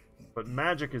 But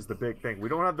magic is the big thing. We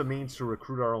don't have the means to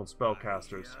recruit our own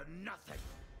spellcasters. Nothing.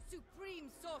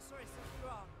 Supreme Sorceress of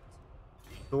Grant.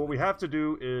 So what we have to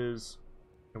do is...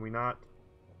 Can we not?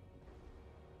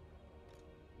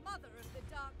 Mother of the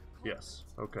Dark Court. Yes.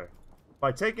 Okay.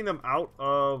 By taking them out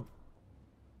of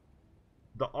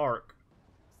the Ark,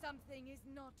 Something is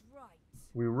not right.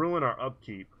 we ruin our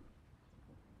upkeep.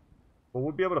 But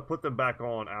we'll be able to put them back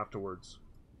on afterwards.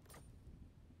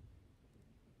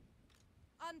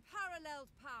 Unparalleled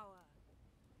power.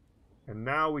 And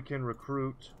now we can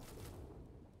recruit...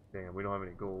 Damn, we don't have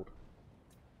any gold.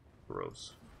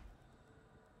 Gross.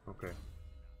 Okay.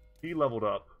 He leveled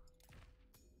up.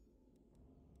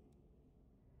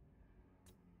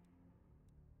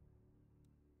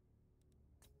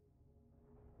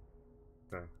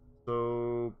 Okay.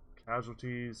 So,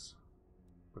 casualties.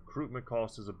 Recruitment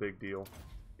cost is a big deal.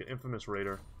 Get Infamous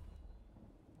Raider.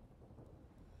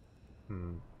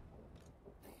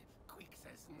 Quick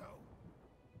says no.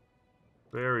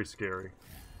 Very scary.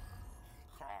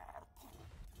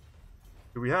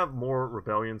 Do we have more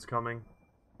rebellions coming?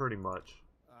 Pretty much.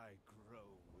 I grow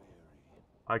weary.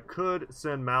 I could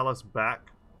send Malus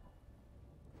back.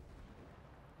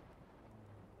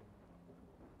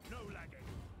 No lagging.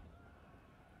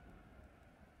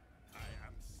 I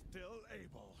am still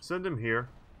able. Send him here.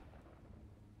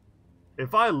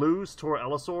 If I lose Tor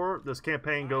Elisor, this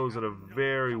campaign goes in a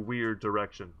very weird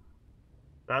direction.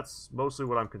 That's mostly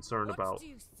what I'm concerned What about. do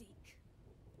you seek?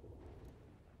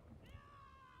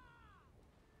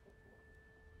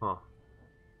 Huh.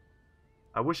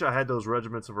 I wish I had those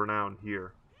regiments of renown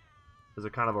here as a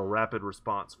kind of a rapid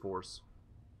response force.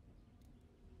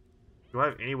 Do I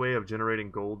have any way of generating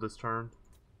gold this turn?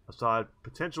 Aside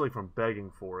potentially from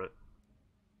begging for it.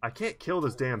 I can't kill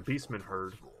this damn beastman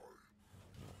herd.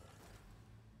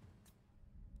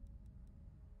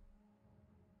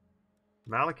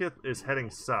 Malekith is heading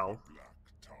south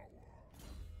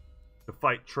to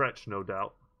fight Tretch, no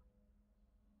doubt.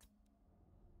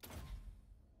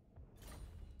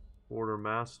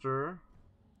 Quartermaster.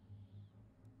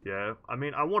 Yeah, I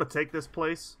mean, I want to take this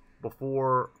place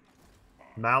before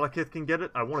Malekith can get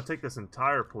it. I want to take this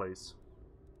entire place.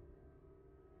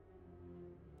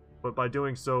 But by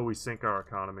doing so, we sink our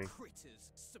economy. Critters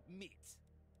submit.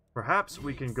 Perhaps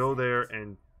we can go there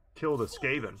and kill the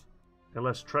Skaven.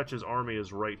 Unless Tretch's army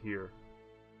is right here.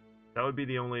 That would be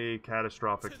the only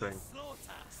catastrophic To the thing. slaughter.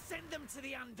 Send them to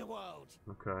the underworld.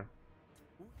 Okay.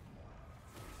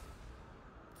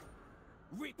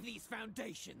 Rip these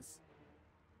foundations.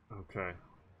 Okay.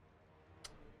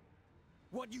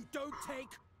 What you don't take,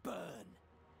 burn.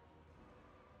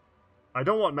 I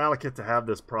don't want Malekith to have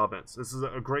this province. This is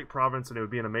a great province, and it would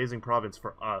be an amazing province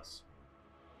for us.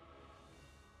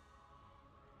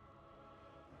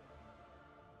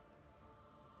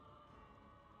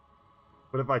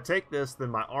 But if I take this, then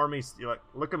my army's... Like,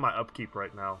 look at my upkeep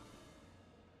right now.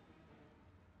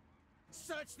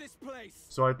 Search this place.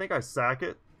 So I think I sack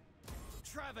it,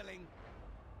 Traveling.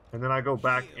 and then I go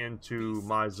back Here, into be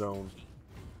my such zone. keep.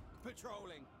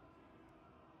 Patrolling.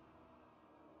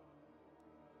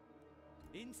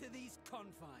 Into these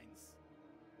confines.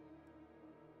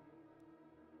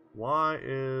 Why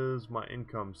is my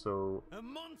income so... A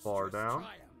monstrous Far down?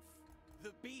 triumph.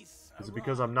 The beasts Is it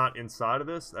because I'm not inside of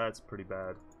this? That's pretty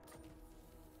bad.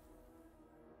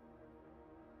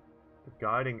 The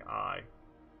Guiding Eye.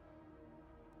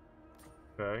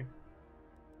 Okay.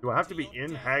 Do I have to be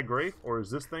in Haggrafe, or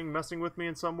is this thing messing with me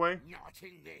in some way? Not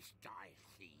in this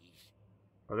diocese.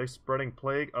 Are they spreading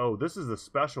plague? Oh, this is the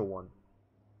special one.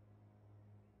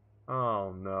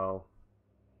 Oh, no.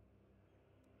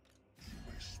 You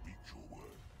may speak your word.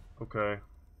 Okay.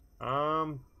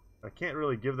 I can't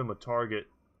really give them a target.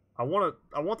 I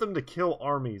want them to kill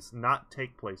armies, not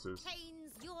take places.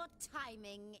 Haynes, your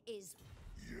timing is...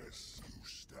 Yes, you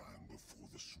stand before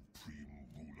the supreme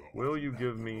ruler. Will of you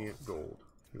give me Nightlord gold?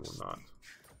 You will not.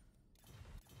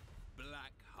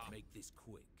 Black Heart. Make this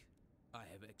quick. I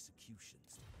have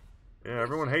executions. Yeah,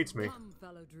 everyone hates me. Come,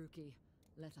 fellow Druki.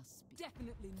 Let us speak.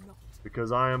 Definitely not.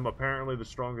 Because I am apparently the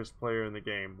strongest player in the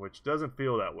game, which doesn't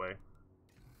feel that way.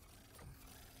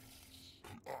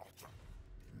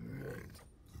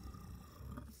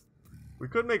 We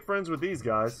could make friends with these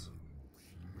guys.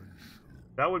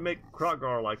 That would make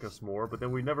Krotgar like us more, but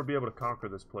then we'd never be able to conquer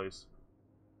this place.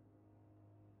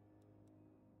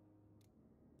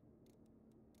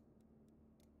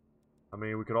 I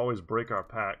mean, we could always break our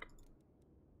pact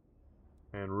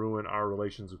and ruin our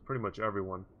relations with pretty much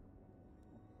everyone.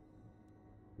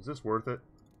 Is this worth it?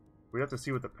 We have to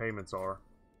see what the payments are.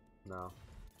 No.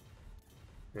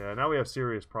 Yeah, now we have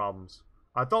serious problems.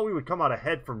 I thought we would come out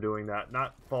ahead from doing that,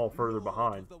 not fall further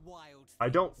behind. I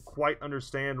don't quite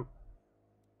understand.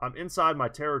 I'm inside my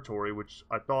territory, which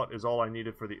I thought is all I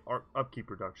needed for the upkeep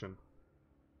reduction.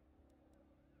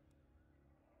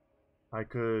 I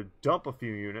could dump a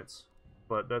few units,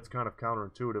 but that's kind of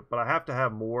counterintuitive. But I have to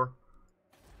have more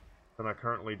than I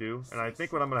currently do. And I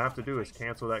think what I'm going to have to do is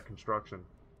cancel that construction.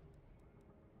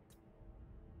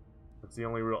 That's the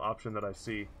only real option that I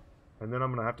see. And then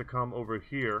I'm going to have to come over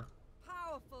here.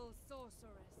 Powerful sorceress.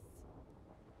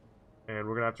 And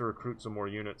we're going to have to recruit some more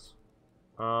units.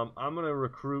 I'm going to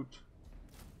recruit...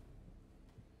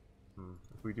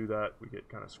 If we do that, we get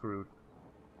kind of screwed.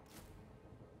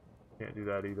 Can't do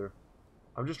that either.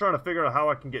 I'm just trying to figure out how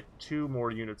I can get 2 more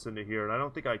units into here, and I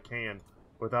don't think I can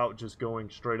without just going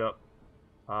straight up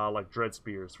like Dread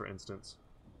Spears, for instance.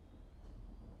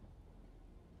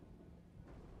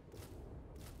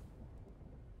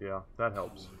 Yeah, that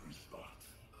helps.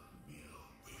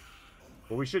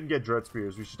 But we shouldn't get Dread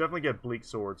Spears. We should definitely get Bleak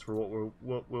Swords for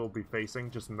what we'll be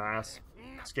facing. Just mass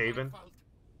Skaven.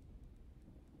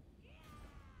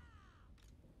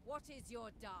 What is your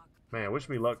dark? Man, wish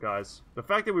me luck, guys. The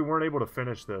fact that we weren't able to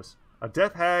finish this. A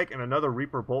Death Hag and another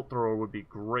Reaper Bolt Thrower would be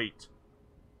great.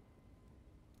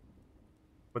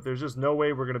 But there's just no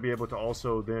way we're going to be able to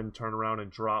also then turn around and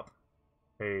drop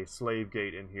a Slave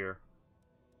Gate in here.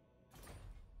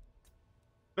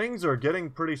 Things are getting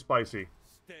pretty spicy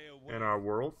in our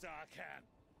world. Tz'arkan.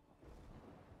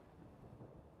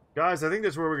 Guys, I think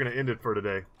that's where we're going to end it for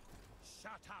today.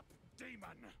 Shut up,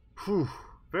 Demon. Whew.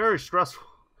 Very stressful.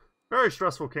 Very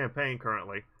stressful campaign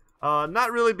currently.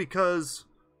 Not really because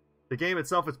the game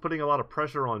itself is putting a lot of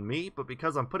pressure on me, but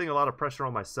because I'm putting a lot of pressure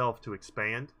on myself to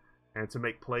expand and to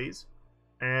make plays.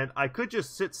 And I could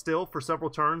just sit still for several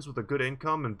turns with a good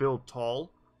income and build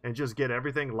tall and just get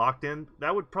everything locked in.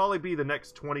 That would probably be the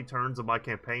next 20 turns of my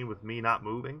campaign with me not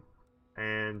moving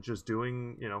and just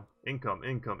doing, you know, income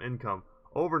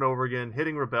over and over again,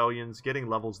 hitting rebellions, getting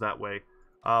levels that way.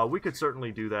 We could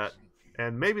certainly do that.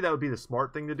 And maybe that would be the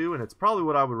smart thing to do, and it's probably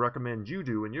what I would recommend you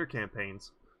do in your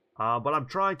campaigns. But I'm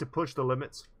trying to push the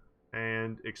limits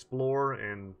and explore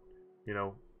and, you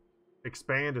know,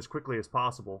 expand as quickly as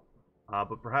possible.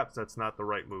 But perhaps that's not the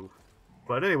right move.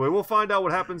 But anyway, we'll find out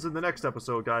what happens in the next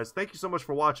episode, guys. Thank you so much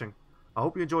for watching. I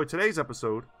hope you enjoyed today's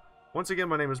episode. Once again,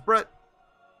 my name is Brett.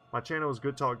 My channel is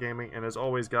Goodtalk Gaming, and as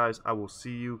always, guys, I will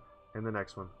see you in the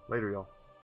next one. Later, y'all.